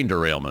of train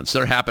derailments.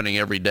 They're happening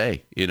every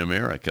day in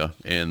America,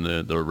 and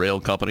the rail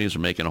companies are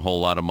making a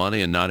whole lot of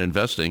money and not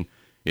investing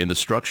in the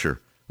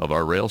structure of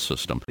our rail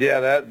system.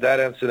 Yeah, that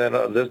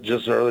incident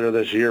just earlier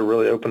this year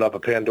really opened up a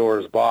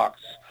Pandora's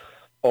box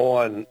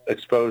on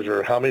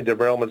exposure, how many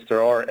derailments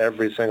there are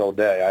every single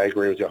day. I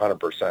agree with you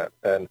 100%.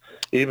 And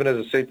even as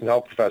a safety and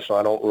health professional,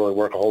 I don't really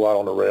work a whole lot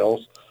on the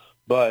rails,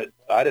 but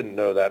I didn't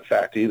know that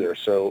fact either.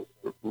 So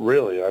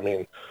really,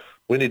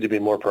 we need to be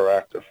more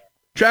proactive.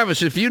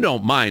 Travis, if you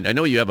don't mind, I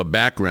know you have a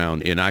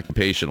background in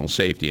occupational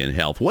safety and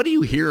health. What are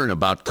you hearing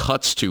about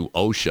cuts to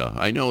OSHA?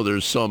 I know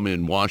there's some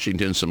in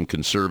Washington, some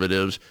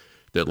conservatives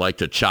that like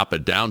to chop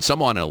it down. Some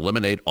want to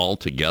eliminate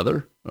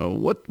altogether.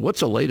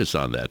 What's the latest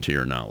on that, to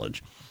your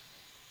knowledge?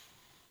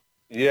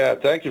 Yeah,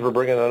 thank you for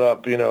bringing that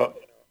up.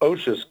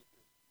 OSHA's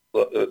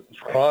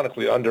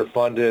chronically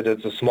underfunded.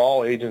 It's a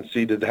small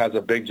agency that has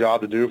a big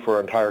job to do for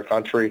our entire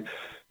country.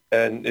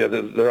 And they're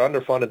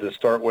underfunded to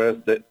start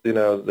with. That they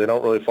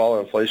don't really follow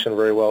inflation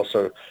very well.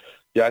 So,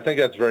 yeah, I think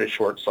that's very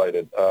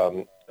short-sighted.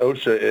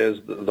 OSHA is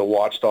the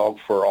watchdog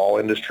for all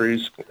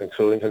industries,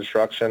 including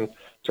construction,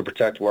 to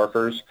protect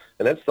workers,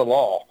 and it's the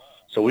law.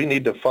 So we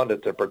need to fund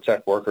it to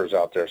protect workers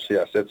out there. So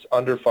yes, it's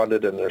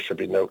underfunded, and there should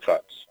be no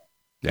cuts.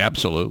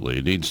 Absolutely,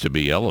 it needs to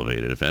be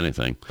elevated, if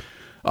anything.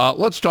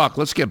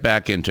 Let's get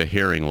back into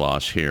hearing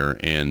loss here.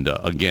 And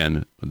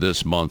again,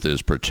 this month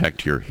is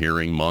Protect Your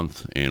Hearing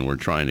Month, and we're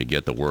trying to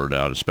get the word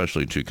out,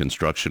 especially to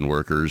construction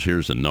workers.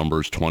 Here's the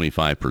numbers.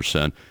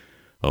 25%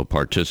 of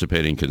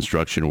participating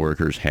construction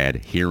workers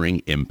had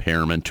hearing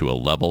impairment to a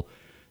level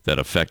that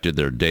affected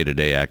their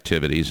day-to-day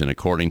activities. And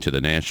according to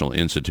the National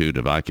Institute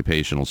of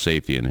Occupational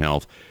Safety and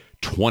Health,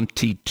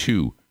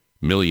 22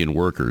 million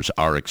workers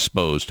are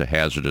exposed to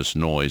hazardous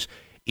noise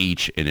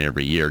each and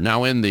every year.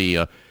 Now, in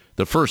the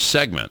first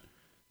segment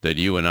that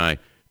you and I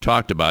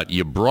talked about,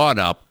 you brought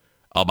up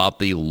about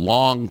the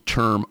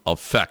long-term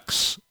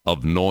effects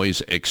of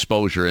noise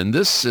exposure, and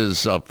this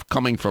is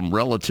coming from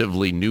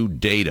relatively new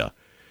data.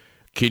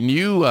 Can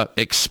you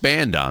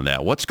expand on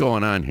that? What's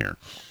going on here?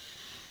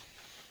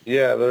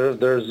 Yeah, there's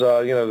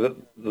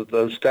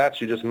those stats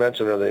you just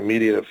mentioned are the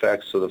immediate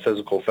effects, so the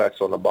physical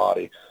effects on the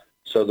body.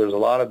 So there's a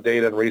lot of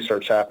data and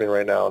research happening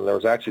right now, and there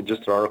was actually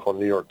just an article in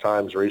the New York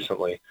Times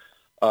recently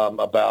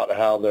about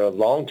how there are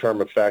long-term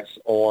effects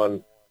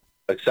on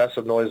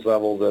excessive noise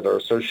levels that are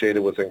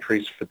associated with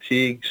increased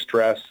fatigue,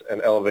 stress,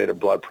 and elevated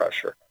blood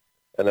pressure.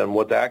 And then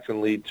what that can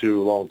lead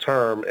to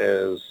long-term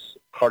is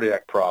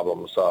cardiac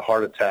problems,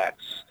 heart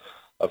attacks,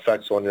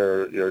 effects on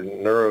your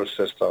neuro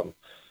system.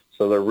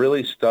 So they're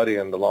really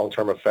studying the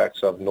long-term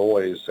effects of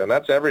noise, and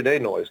that's everyday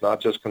noise, not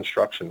just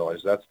construction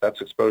noise.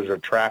 That's exposure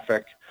to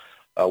traffic.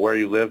 Where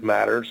you live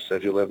matters.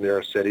 If you live near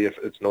a city, if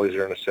it's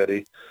noisier in a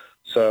city.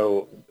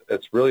 So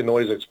it's really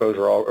noise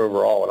exposure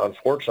overall. And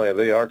unfortunately,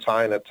 they are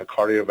tying it to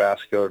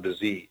cardiovascular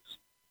disease.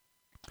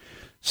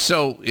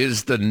 So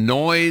is the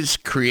noise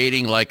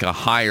creating like a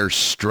higher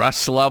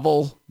stress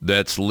level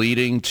that's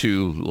leading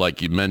to,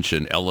 like you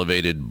mentioned,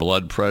 elevated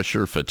blood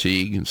pressure,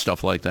 fatigue, and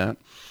stuff like that?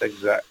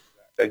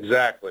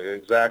 Exactly.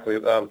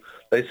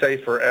 They say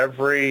for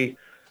every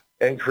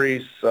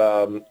increase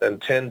in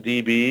 10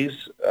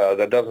 dBs,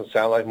 that doesn't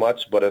sound like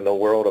much, but in the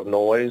world of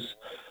noise,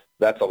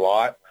 that's a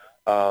lot.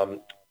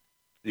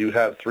 You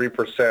have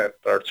 3%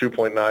 or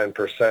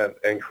 2.9%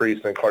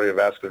 increase in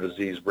cardiovascular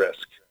disease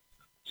risk.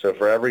 So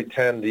for every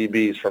 10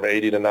 dBs from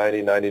 80 to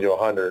 90, 90 to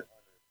 100,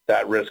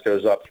 that risk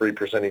goes up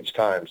 3% each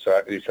time.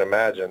 So you can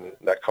imagine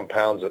that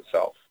compounds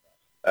itself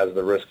as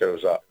the risk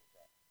goes up.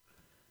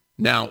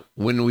 Now,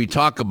 when we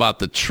talk about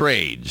the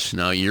trades,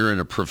 now you're in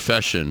a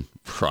profession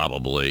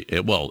probably,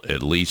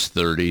 at least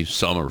 30,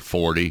 some are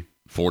 40,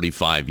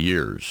 45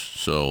 years.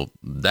 So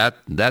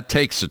that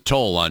takes a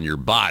toll on your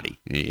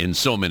body in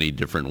so many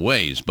different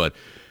ways. But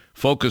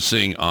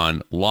focusing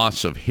on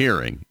loss of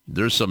hearing,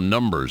 there's some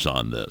numbers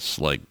on this,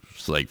 like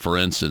for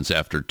instance,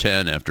 after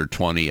 10, after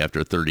 20,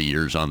 after 30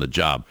 years on the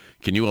job.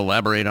 Can you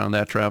elaborate on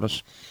that,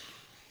 Travis?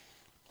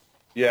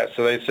 Yeah,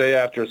 so they say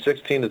after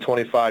 16 to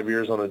 25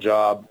 years on the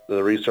job,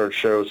 the research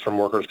shows from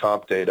workers'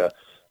 comp data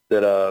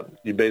that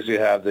you basically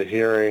have the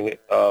hearing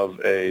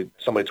of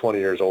somebody 20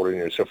 years older than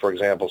you. So, for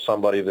example,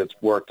 somebody that's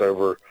worked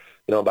over,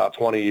 about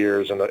 20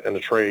 years in the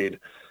trade,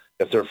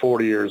 if they're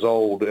 40 years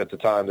old at the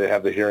time, they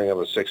have the hearing of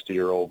a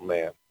 60-year-old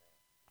man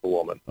or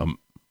woman.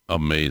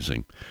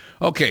 Amazing.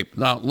 Okay,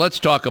 now let's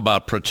talk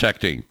about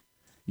protecting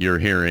your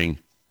hearing,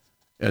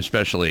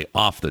 especially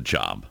off the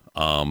job.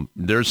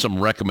 There's some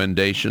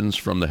recommendations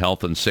from the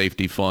Health and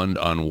Safety Fund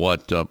on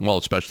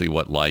especially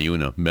what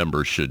LIUNA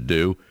members should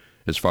do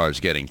as far as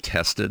getting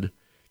tested.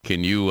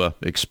 Can you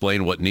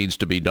explain what needs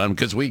to be done?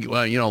 Because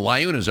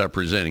LIUNA is our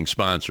presenting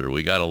sponsor.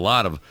 We got a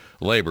lot of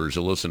laborers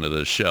who listen to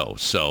this show,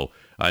 so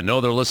I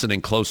know they're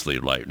listening closely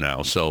right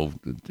now. So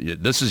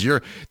this is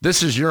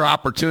your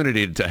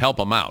opportunity to help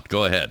them out.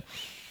 Go ahead.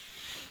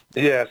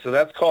 Yeah, so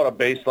that's called a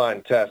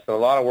baseline test. And a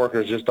lot of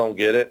workers just don't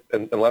get it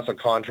unless a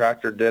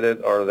contractor did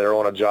it or they're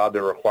on a job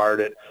that required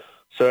it.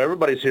 So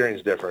everybody's hearing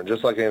is different,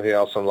 just like anything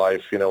else in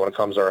life. When it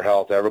comes to our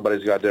health,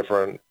 everybody's got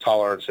different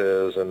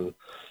tolerances and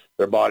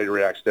their body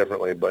reacts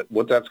differently. But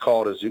what that's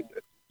called is you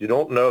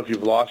don't know if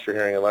you've lost your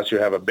hearing unless you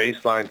have a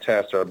baseline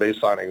test or a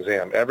baseline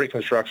exam. Every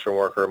construction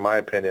worker, in my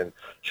opinion,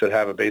 should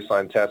have a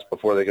baseline test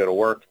before they go to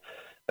work.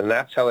 And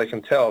that's how they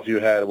can tell if you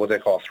had what they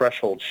call a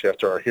threshold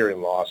shift or a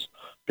hearing loss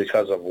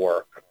because of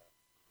work.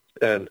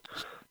 And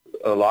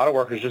a lot of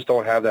workers just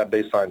don't have that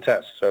baseline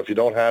test. So if you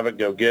don't have it,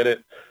 go get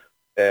it.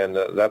 And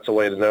that's a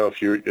way to know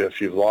if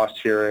you've lost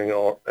hearing,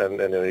 and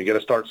you got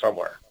to start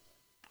somewhere.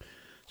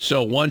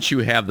 So once you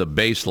have the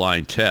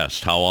baseline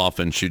test, how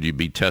often should you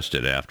be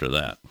tested after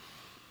that?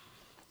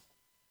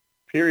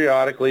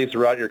 Periodically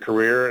throughout your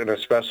career, and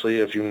especially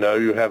if you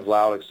have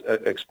loud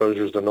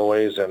exposures to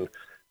noise. And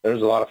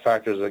there's a lot of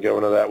factors that go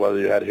into that, whether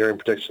you had hearing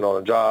protection on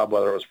the job,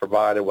 whether it was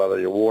provided, whether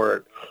you wore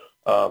it.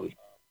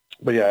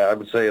 But yeah, I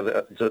would say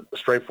that it's a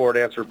straightforward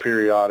answer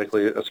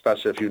periodically,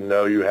 especially if you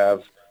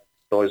have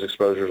noise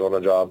exposures on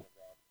the job.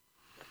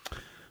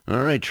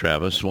 All right,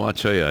 Travis. Well, I'll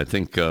tell you, I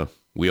think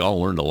we all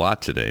learned a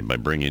lot today by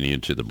bringing you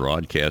to the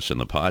broadcast and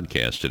the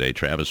podcast today.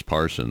 Travis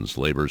Parsons,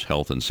 Labor's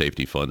Health and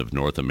Safety Fund of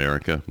North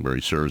America, where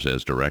he serves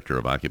as Director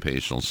of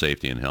Occupational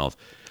Safety and Health.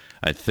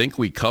 I think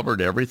we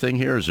covered everything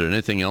here. Is there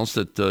anything else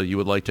that you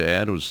would like to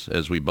add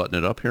as we button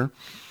it up here?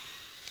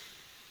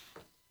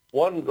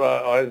 One,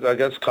 I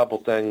guess a couple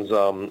things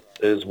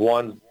is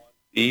one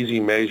easy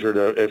measure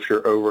to if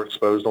you're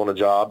overexposed on a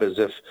job is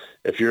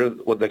if you're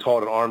what they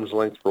call an arm's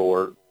length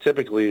rower.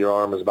 Typically, your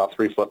arm is about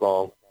 3 foot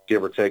long,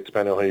 give or take,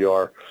 depending on who you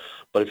are.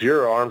 But if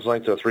you're arm's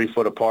length to 3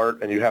 foot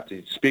apart and you have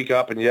to speak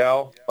up and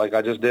yell like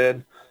I just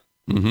did,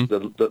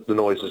 the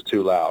noise is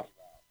too loud.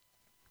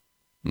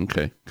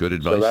 Okay, good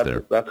advice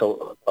there. That's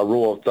a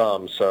rule of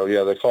thumb. So,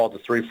 yeah, they call it the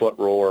 3 foot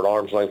rule or an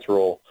arm's length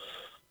rule.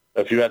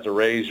 If you have to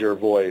raise your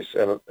voice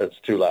and it's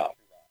too loud.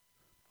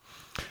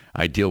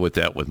 I deal with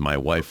that with my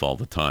wife all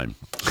the time.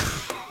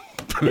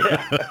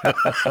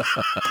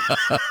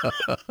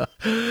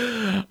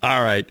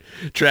 All right.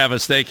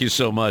 Travis, thank you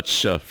so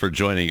much for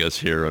joining us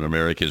here on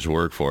America's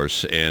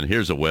Workforce. And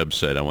here's a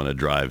website I want to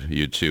drive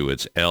you to.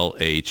 It's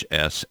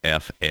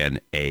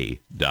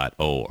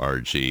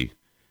LHSFNA.org.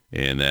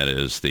 And that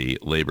is the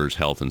Labor's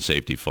Health and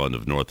Safety Fund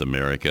of North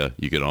America.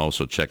 You can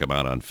also check them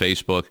out on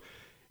Facebook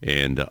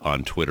and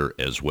on Twitter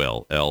as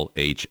well,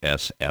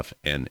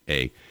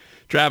 LHSFNA.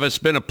 Travis,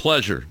 it's been a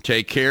pleasure.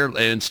 Take care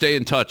and stay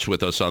in touch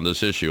with us on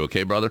this issue,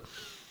 okay, brother?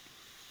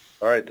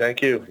 All right,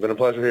 thank you. Been a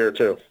pleasure here,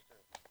 too.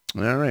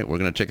 All right, we're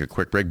going to take a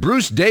quick break.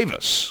 Bruce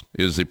Davis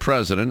is the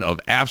president of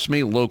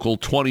AFSCME Local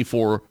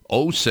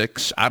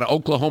 2406 out of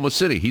Oklahoma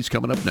City. He's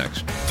coming up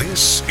next.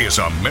 This is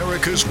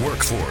America's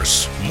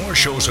Workforce. More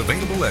shows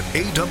available at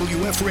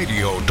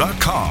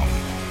awfradio.com.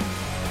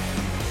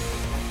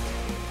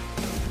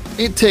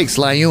 It takes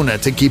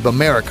LIUNA to keep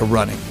America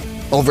running.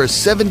 Over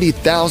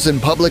 70,000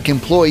 public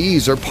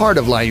employees are part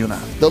of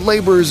LIUNA, the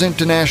Laborers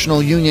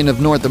International Union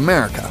of North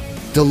America,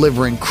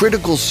 delivering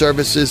critical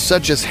services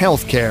such as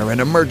healthcare and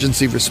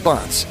emergency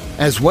response,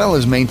 as well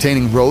as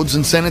maintaining roads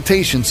and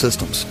sanitation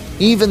systems.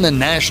 Even the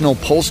National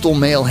Postal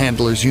Mail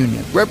Handlers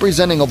Union,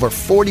 representing over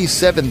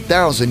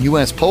 47,000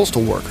 U.S.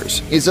 postal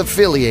workers, is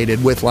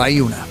affiliated with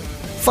LIUNA.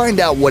 Find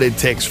out what it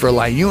takes for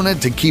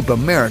LIUNA to keep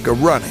America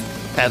running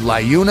at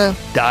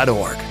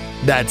liuna.org.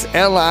 That's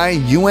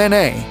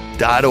LIUNA.org.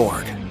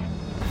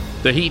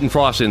 The Heat and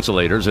Frost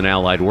Insulators and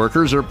Allied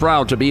Workers are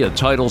proud to be a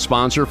title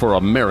sponsor for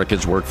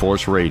America's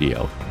Workforce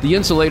Radio. The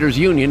Insulators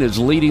Union is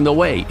leading the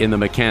way in the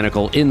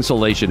mechanical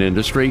insulation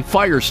industry,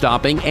 fire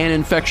stopping, and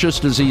infectious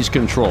disease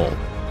control.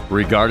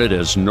 Regarded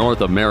as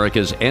North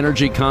America's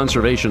energy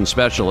conservation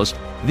specialists,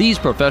 these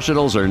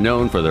professionals are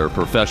known for their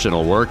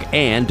professional work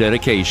and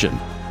dedication.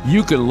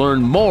 You can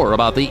learn more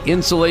about the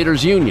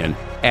Insulators Union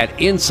at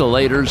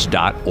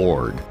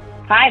insulators.org.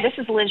 Hi, this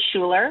is Liz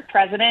Schuler,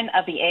 president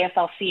of the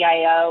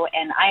AFL-CIO,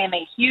 and I am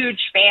a huge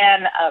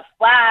fan of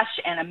Flash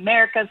and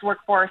America's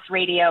Workforce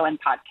Radio and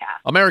podcast.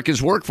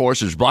 America's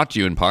Workforce is brought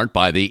to you in part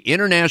by the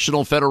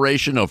International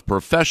Federation of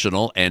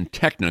Professional and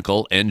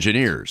Technical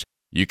Engineers.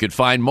 You can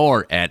find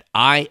more at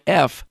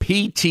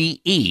ifpte.org.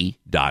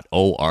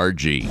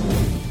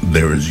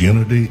 There is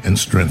unity and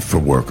strength for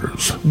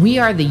workers. We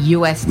are the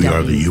USW. We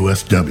are the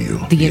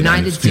USW. The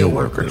United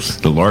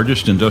Steelworkers. The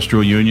largest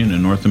industrial union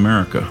in North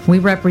America. We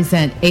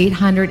represent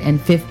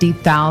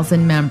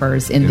 850,000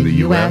 members in the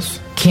U.S.,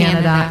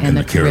 Canada, and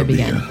the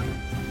Caribbean.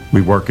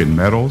 We work in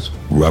metals,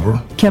 rubber,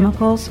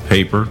 chemicals,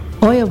 paper,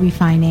 oil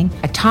refining,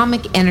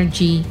 atomic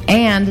energy,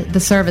 and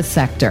the service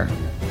sector.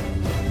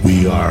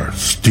 We are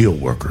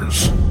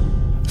steelworkers,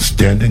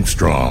 standing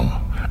strong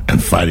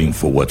and fighting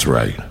for what's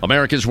right.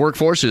 America's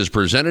Workforce is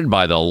presented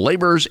by the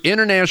Laborers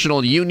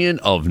International Union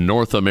of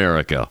North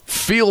America.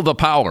 Feel the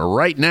power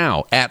right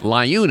now at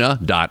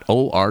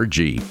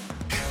liuna.org.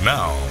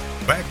 Now,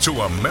 back to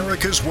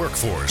America's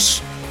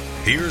Workforce.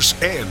 Here's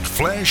Ed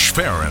Flash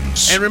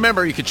Parsons. And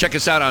remember, you can check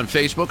us out on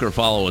Facebook or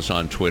follow us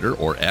on Twitter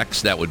or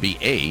X. That would be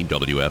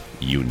AWF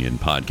Union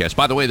Podcast.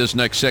 By the way, this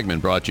next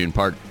segment brought to you in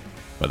part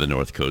by the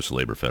North Coast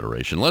Labor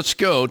Federation. Let's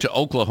go to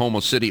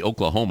Oklahoma City,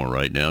 Oklahoma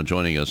right now.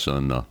 Joining us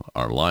on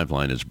our live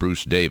line is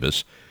Bruce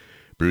Davis.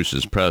 Bruce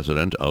is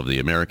president of the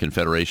American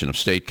Federation of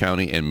State,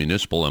 County, and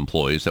Municipal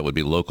Employees. That would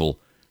be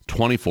Local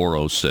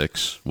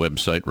 2406.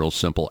 Website, real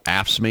simple,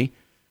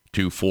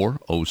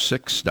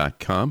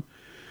 AFSCME2406.com.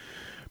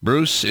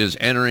 Bruce is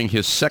entering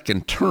his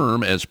second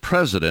term as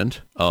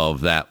president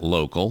of that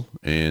local,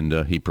 and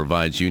he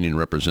provides union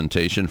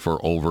representation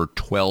for over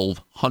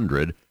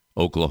 1,200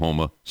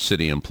 Oklahoma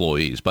City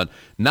employees, but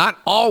not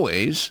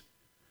always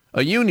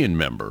a union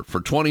member.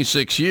 For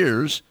 26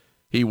 years,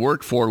 he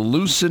worked for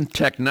Lucent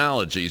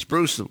Technologies.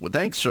 Bruce,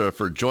 thanks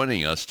for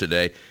joining us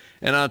today.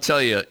 And I'll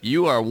tell you,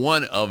 you are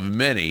one of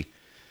many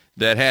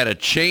that had to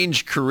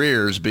change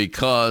careers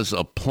because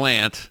a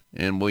plant,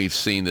 and we've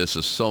seen this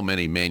as so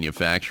many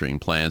manufacturing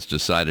plants,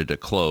 decided to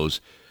close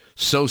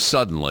so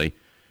suddenly,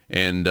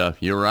 and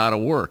you're out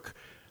of work.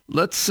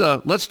 Let's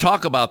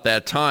talk about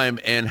that time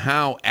and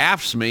how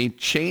AFSCME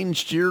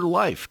changed your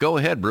life. Go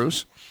ahead,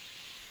 Bruce.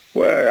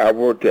 Well, I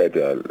worked at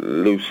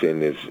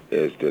Lucent is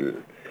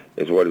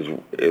what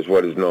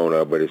is known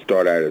of, but it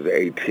started out as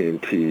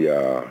AT&T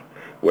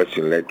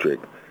Western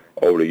Electric.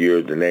 Over the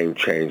years, the name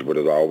changed, but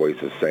it's always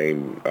the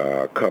same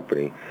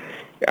company.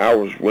 I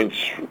went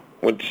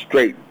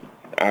straight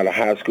out of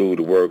high school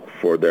to work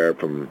for there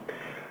from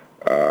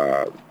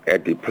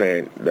at the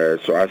plant there.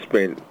 So I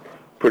spent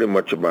pretty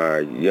much of my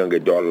young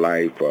adult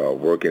life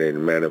working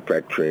in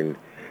manufacturing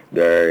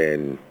there,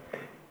 and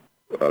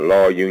a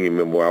law union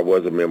member. I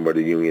was a member of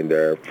the union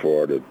there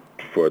for the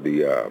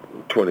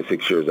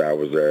 26 years I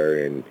was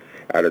there, and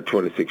out of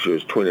 26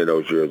 years, 20 of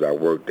those years I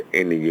worked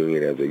in the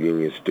union as a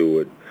union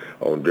steward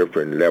on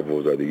different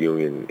levels of the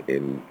union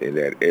in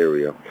that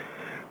area.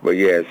 But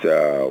yes,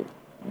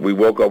 we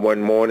woke up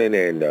one morning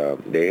and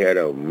they had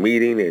a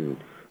meeting and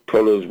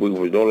told us we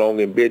was no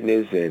longer in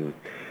business, and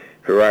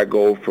here I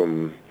go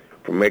from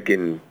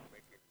making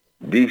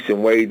decent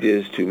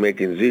wages to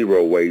making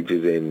zero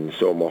wages, and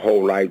so my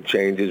whole life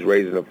changes,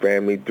 raising a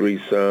family, 3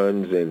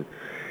 sons, and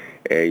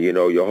you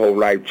know, your whole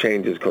life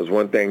changes because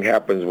one thing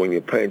happens when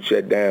your plant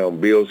shut down,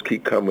 bills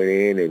keep coming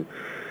in, and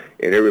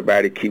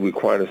everybody keep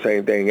requiring the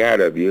same thing out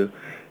of you,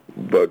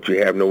 but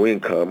you have no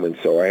income, and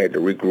so I had to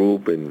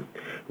regroup and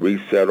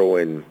resettle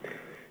and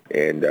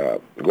go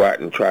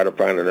out and try to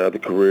find another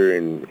career,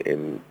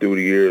 and through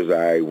the years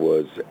I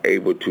was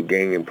able to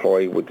gain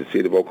employment with the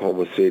city of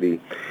Oklahoma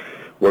City,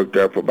 worked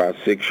there for about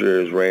 6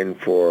 years, ran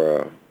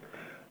for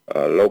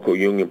a local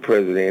union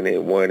president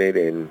and won it,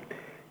 and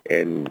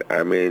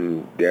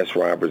that's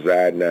where I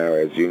reside now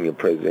as union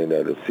president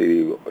of the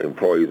city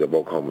employees of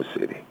Oklahoma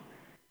City.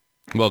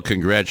 Well,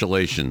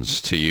 congratulations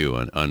to you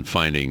on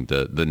finding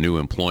the new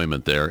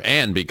employment there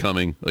and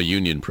becoming a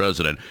union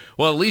president.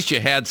 Well, at least you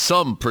had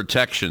some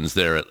protections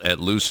there at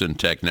Lucent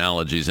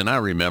Technologies. And I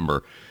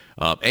remember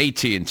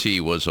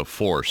AT&T was a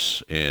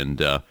force.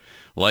 And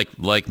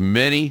like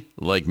many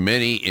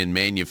in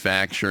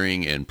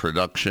manufacturing and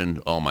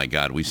production, oh my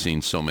God, we've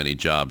seen so many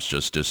jobs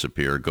just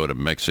disappear, go to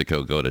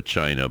Mexico, go to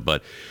China.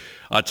 But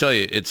I'll tell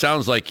you, it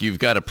sounds like you've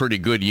got a pretty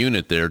good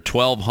unit there,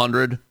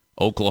 1,200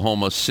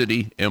 Oklahoma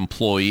City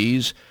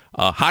employees.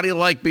 How do you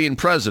like being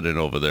president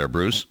over there,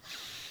 Bruce?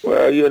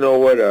 Well, you know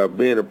what,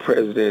 being a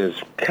president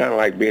is kind of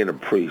like being a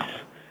priest.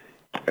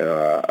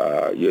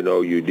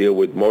 You deal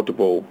with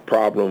multiple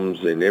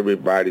problems, and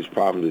everybody's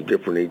problems are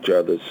different than each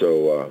other.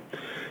 So,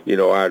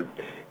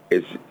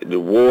 the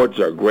awards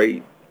are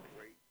great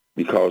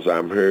because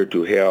I'm here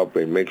to help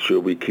and make sure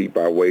we keep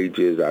our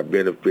wages, our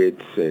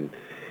benefits,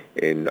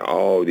 and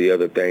all the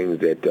other things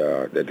that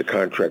the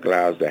contract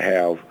allows to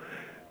have.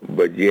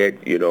 But yet,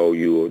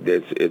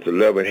 it's a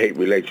love and hate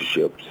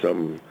relationship.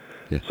 Some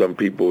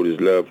people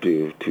just love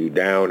to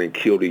down and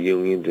kill the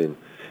unions,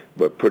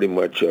 but pretty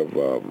much of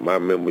my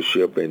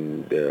membership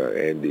and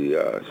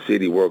the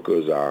city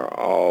workers are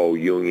all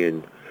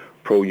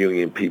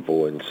pro-union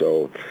people, and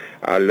so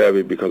I love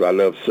it because I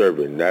love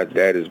serving. That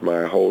is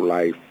my whole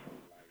life.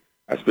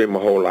 I spent my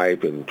whole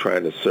life in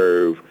trying to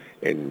serve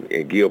and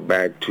give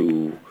back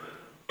to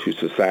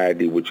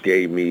society, which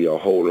gave me a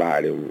whole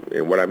lot.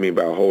 And what I mean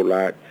by a whole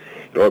lot,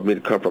 in order for me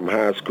to come from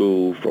high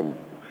school, from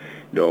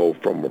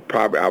a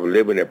poverty, I was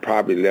living at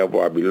poverty level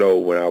or below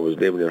when I was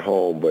living at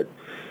home, but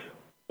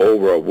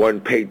over a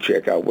one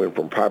paycheck, I went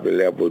from poverty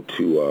level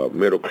to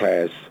middle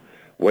class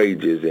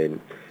wages,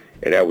 and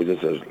that was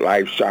just a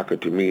life shocker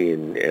to me,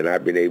 and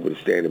I've been able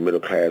to stay in the middle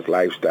class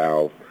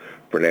lifestyle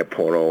from that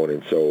point on.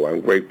 And so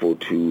I'm grateful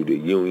to the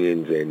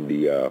unions and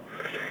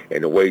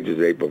the wages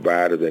they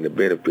provide us and the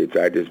benefits.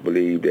 I just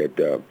believe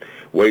that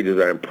wages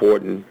are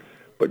important,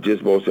 but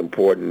just most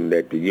important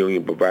that the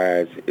union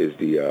provides is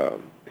the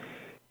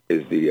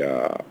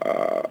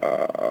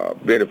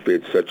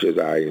benefits such as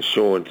our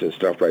insurance and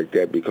stuff like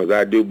that, because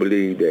I do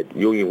believe that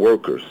union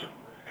workers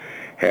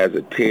has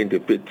a 10 to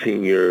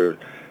 15 year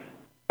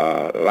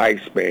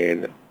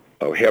lifespan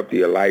of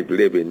healthier life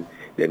living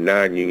than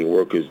non-union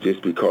workers,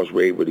 just because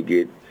we're able to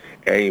get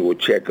annual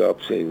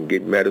checkups and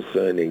get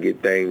medicine and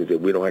get things that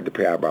we don't have to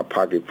pay out of our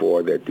pocket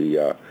for, that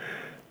the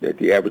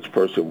average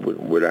person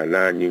with a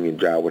non-union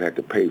job would have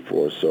to pay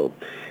for. So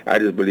I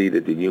just believe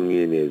that the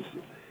union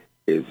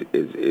is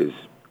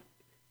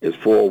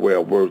far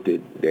well worth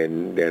it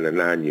than a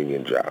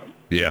non-union job.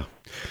 Yeah.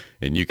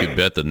 And you can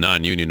bet the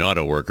non-union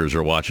auto workers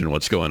are watching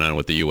what's going on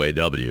with the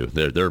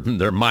UAW.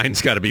 Their minds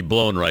got to be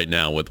blown right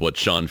now with what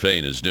Sean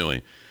Fain is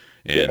doing.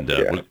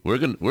 And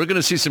we're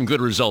gonna see some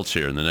good results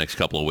here in the next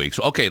couple of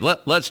weeks. Okay,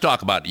 let's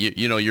talk about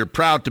you're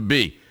proud to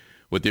be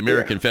with the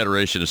American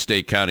Federation of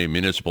State, County, and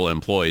Municipal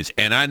Employees.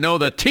 And I know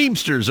the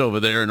Teamsters over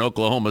there in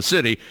Oklahoma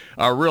City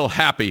are real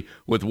happy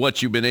with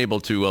what you've been able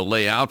to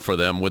lay out for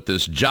them with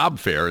this job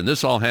fair. And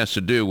this all has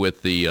to do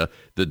with the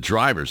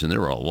drivers, and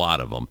there were a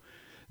lot of them,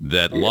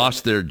 that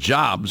lost their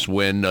jobs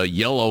when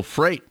Yellow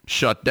Freight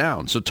shut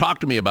down. So talk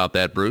to me about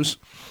that, Bruce.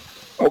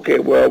 Okay,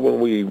 well,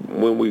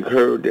 when we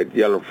heard that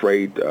Yellow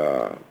Freight,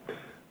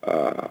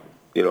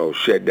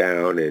 shut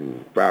down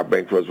and filed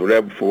bankruptcy,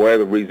 for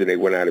whatever reason they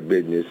went out of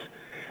business,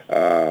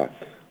 a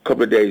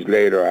couple of days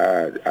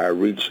later, I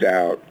reached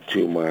out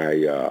to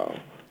my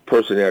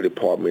personnel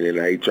department in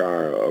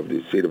HR of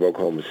the city of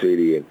Oklahoma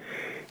City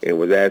and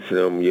was asking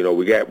them,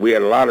 we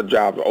had a lot of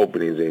job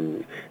openings,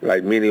 and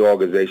like many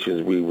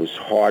organizations, we was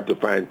hard to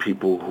find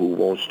people who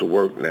wants to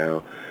work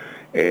now.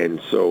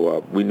 And so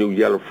we knew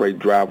Yellow Freight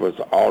drivers,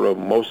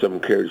 most of them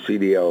carried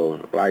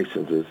CDL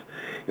licenses,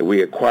 and we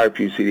had quite a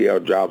few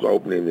CDL jobs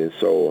opening. And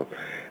so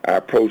I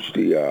approached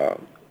the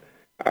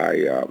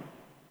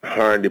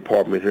hiring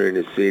department here in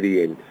the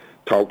city and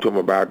talked to them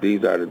about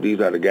these are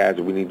the guys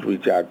that we need to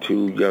reach out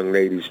to, young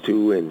ladies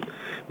too, and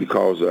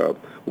because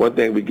one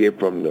thing we get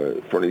from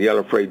the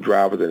Yellow Freight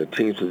drivers and the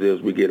Teamsters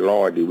is we get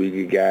loyalty. We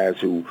get guys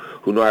who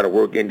know how to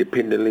work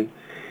independently,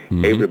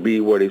 able to be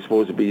where they're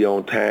supposed to be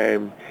on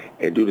time,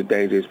 and do the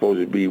things they're supposed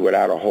to be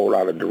without a whole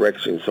lot of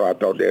direction. So I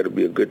thought that would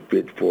be a good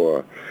fit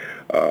for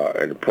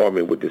an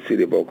department with the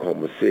city of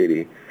Oklahoma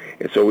City,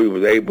 and so we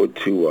was able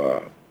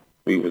to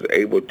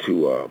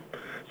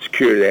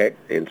secure that.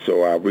 And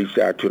so I reached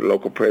out to the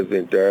local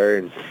president there,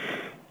 and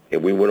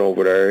we went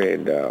over there,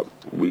 and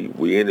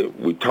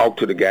we talked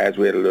to the guys.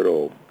 We had a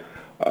little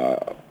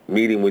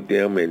meeting with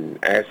them and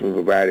asked them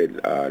to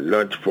provide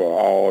lunch for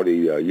all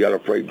the Yellow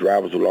Freight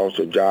drivers who lost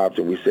their jobs,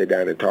 and we sat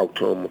down and talked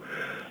to them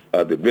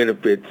the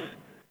benefits,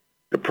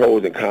 the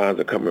pros and cons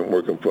of coming and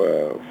working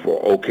for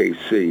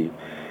OKC.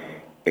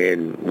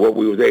 And what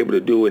we was able to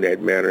do in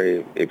that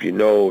manner, if you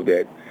know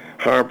that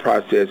hiring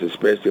process,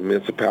 especially in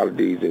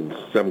municipalities and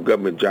some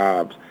government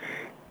jobs,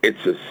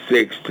 it's a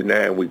 6 to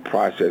 9 week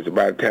process.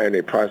 By the time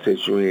they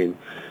process you in,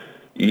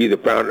 you either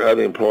found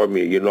another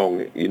employment, you're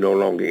no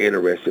longer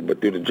interested.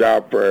 But through the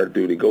job fair,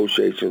 through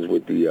negotiations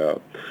with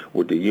the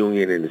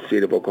union and the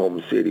city of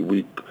Oklahoma City,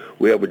 we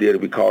ever did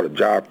what we call a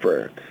job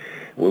fair.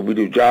 When we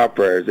do job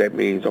fairs, that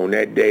means on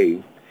that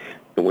day,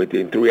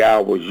 within 3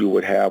 hours, you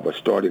would have a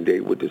starting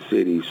date with the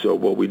city. So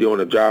what we do on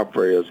the job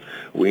fair is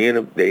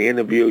they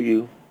interview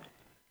you,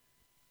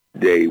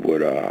 They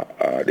would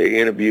they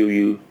interview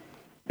you.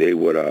 They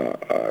would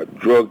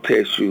drug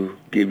test you,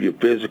 give you a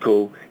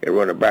physical, and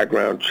run a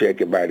background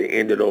check. And by the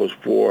end of those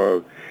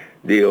 4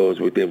 deals,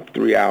 within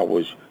 3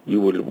 hours,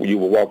 you would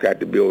walk out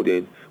the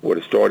building with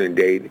a starting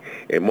date.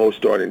 And most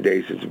starting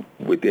dates is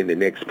within the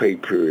next pay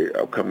period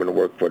of coming to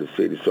work for the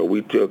city. So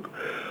we took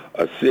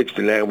a 6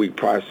 to 9 week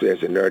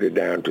process and narrowed it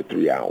down to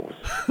 3 hours.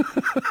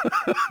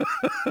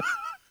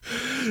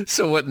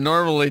 So what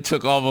normally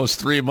took almost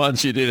 3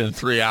 months, you did in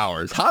 3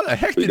 hours. How the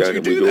heck did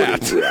you do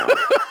that?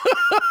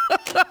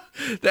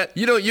 That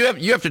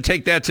you have to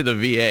take that to the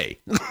VA.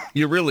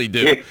 You really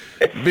do,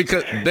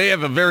 because they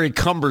have a very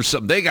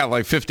cumbersome. They got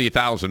like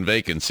 50,000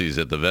 vacancies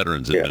at the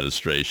Veterans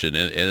Administration,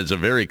 and it's a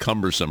very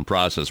cumbersome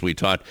process. We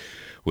talked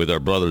with our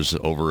brothers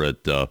over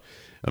at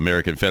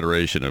American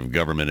Federation of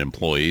Government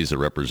Employees that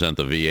represent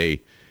the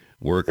VA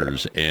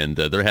workers, and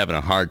they're having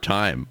a hard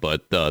time.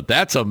 But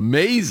that's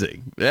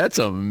amazing. That's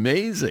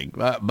amazing.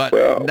 But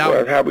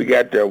now, how we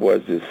got there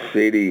was the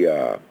city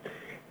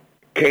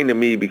came to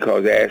me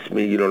because they asked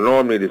me,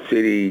 normally the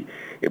city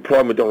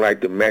employment don't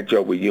like to match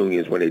up with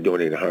unions when they're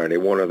doing their hiring. They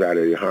want us out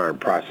of the hiring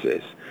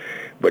process.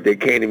 But they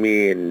came to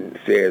me and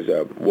says,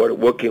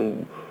 what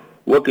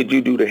could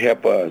you do to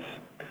help us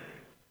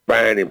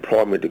find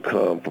employment to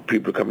come for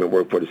people to come and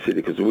work for the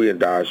city? Because we're in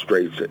dire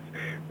straits,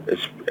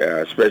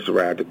 especially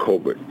around the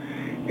COVID.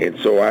 And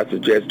so I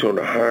suggested to them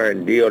a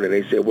hiring deal, and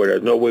they said, well,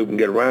 there's no way we can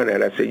get around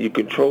that. I said, you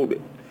control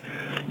it.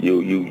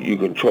 You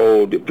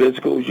control the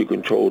physicals, you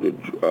control the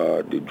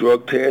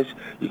drug tests,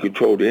 you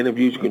control the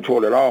interviews, you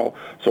control it all.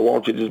 So why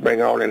don't you just bring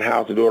it all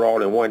in-house and do it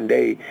all in one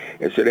day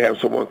instead of having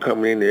someone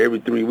coming in there every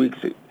 3 weeks?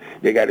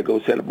 They got to go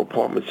set up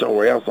appointments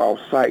somewhere else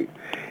off-site.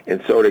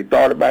 And so they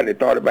thought about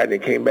it, and they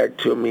came back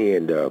to me,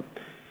 and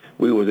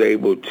we was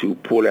able to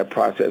pull that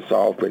process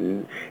off.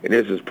 And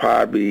this is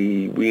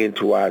probably, we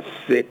into our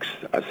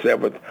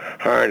 7th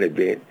hiring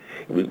event.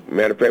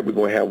 Matter of fact, we're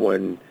going to have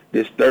one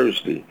this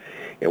Thursday.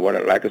 And what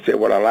I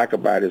like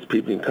about it is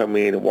people can come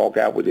in and walk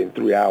out within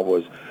 3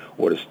 hours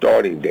with a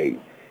starting date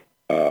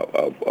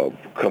of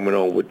coming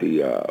on with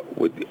the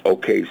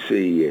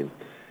OKC,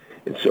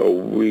 and so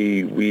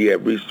we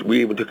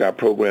even took our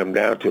program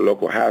down to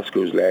local high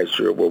schools last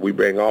year, where we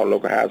bring all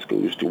local high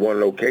schools to one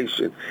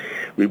location.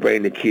 We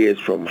bring the kids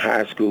from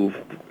high school,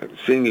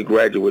 senior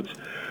graduates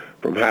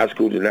from high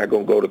school who's not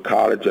going to go to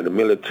college, or the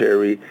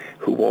military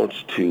who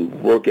wants to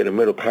work in the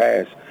middle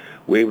class.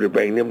 We're able to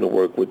bring them to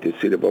work with the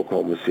city of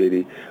Oklahoma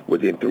City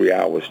within 3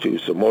 hours, too.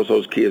 So most of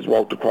those kids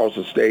walked across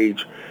the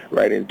stage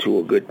right into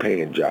a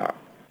good-paying job.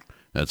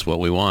 That's what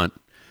we want.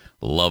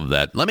 Love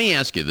that. Let me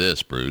ask you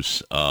this,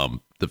 Bruce.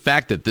 The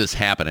fact that this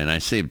happened, and I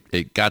say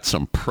it got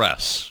some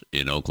press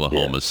in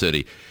Oklahoma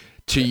City,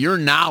 to your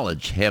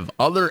knowledge, have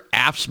other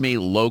AFSCME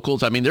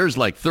locals, I mean, there's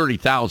like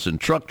 30,000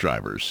 truck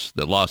drivers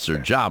that lost their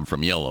job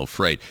from yellow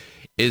freight.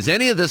 Is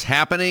any of this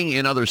happening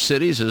in other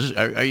cities?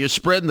 Are you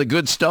spreading the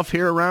good stuff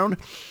here around?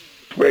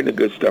 Spreading the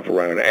good stuff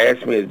around.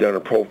 AFSCME has done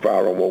a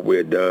profile on what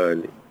we've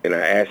done in our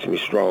AFSCME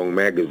Strong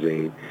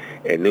magazine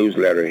and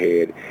newsletter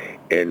head.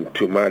 And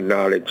to my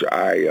knowledge,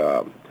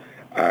 our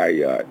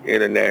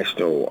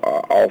international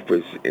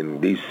office in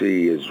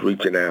D.C. is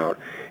reaching out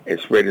and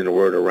spreading the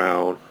word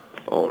around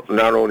on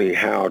not only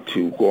how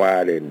to go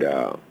out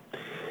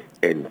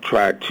and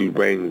try to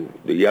bring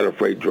the yellow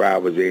freight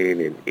drivers in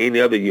and any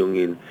other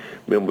union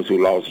members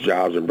who lost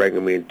jobs and bring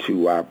them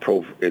into our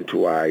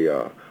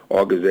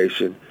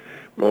organization.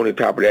 On the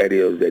top of that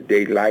is that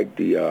they like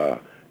the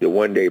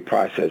one-day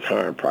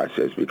hiring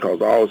process,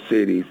 because all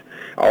cities,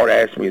 all the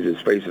AFSCMEs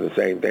is facing the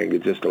same thing.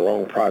 It's just a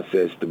long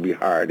process to be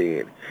hired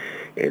in.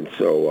 And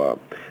so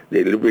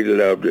they really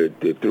love the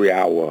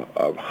 3-hour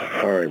of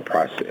hiring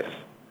process.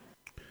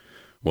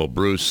 Well,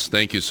 Bruce,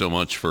 thank you so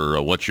much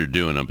for what you're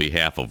doing on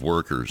behalf of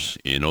workers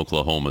in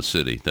Oklahoma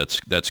City.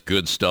 That's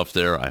good stuff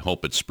there. I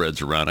hope it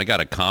spreads around. I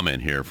got a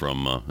comment here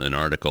from an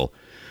article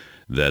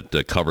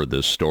that covered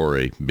this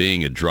story.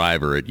 Being a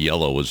driver at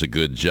Yellow was a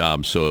good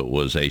job, so it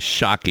was a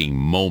shocking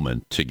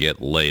moment to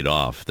get laid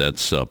off.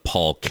 That's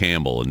Paul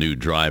Campbell, a new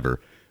driver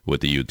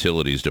with the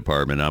Utilities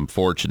Department. I'm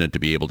fortunate to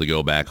be able to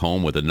go back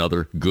home with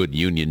another good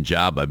union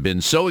job. I've been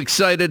so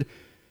excited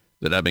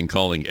that I've been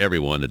calling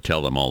everyone to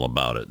tell them all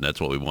about it. And that's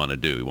what we want to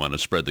do. We want to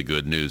spread the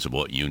good news of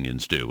what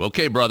unions do.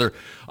 Okay, brother,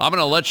 I'm going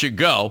to let you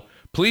go.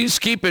 Please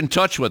keep in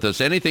touch with us.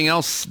 Anything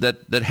else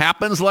that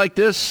happens like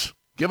this,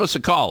 give us a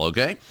call,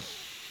 okay?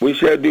 We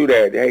shall do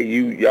that. Hey,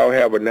 y'all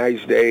have a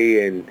nice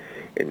day and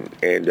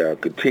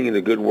continue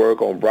the good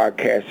work on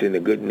broadcasting the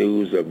good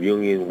news of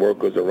union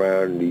workers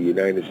around the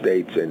United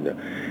States.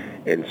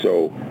 And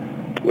so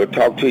we'll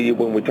talk to you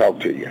when we talk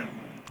to you.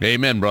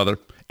 Amen, brother.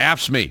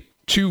 AFSCME.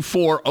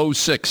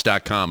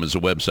 2406.com is the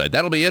website.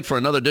 That'll be it for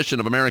another edition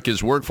of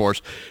America's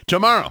Workforce.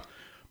 Tomorrow,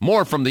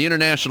 more from the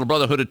International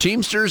Brotherhood of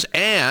Teamsters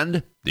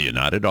and the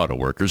United Auto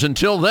Workers.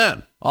 Until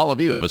then, all of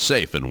you have a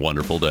safe and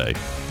wonderful day.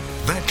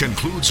 That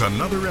concludes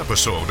another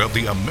episode of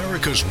the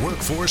America's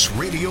Workforce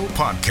Radio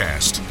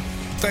Podcast.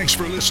 Thanks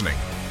for listening,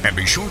 and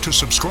be sure to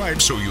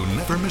subscribe so you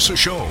never miss a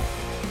show.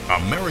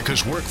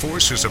 America's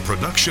Workforce is a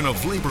production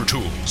of Labor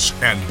Tools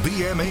and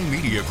BMA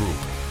Media Group.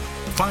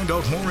 Find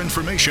out more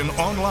information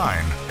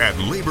online at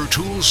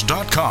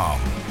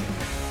labortools.com.